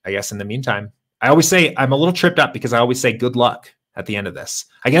I guess in the meantime, I always say I'm a little tripped up because I always say good luck at the end of this.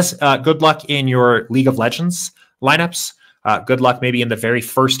 I guess good luck in your League of Legends lineups. Good luck maybe in the very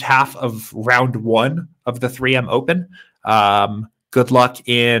first half of round 1 of the 3M Open. Good luck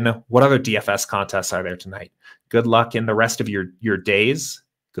in what other DFS contests are there tonight? Good luck in the rest of your days.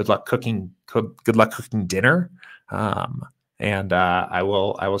 Good luck cooking. Good luck cooking dinner. And I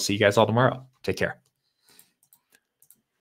will see you guys all tomorrow. Take care.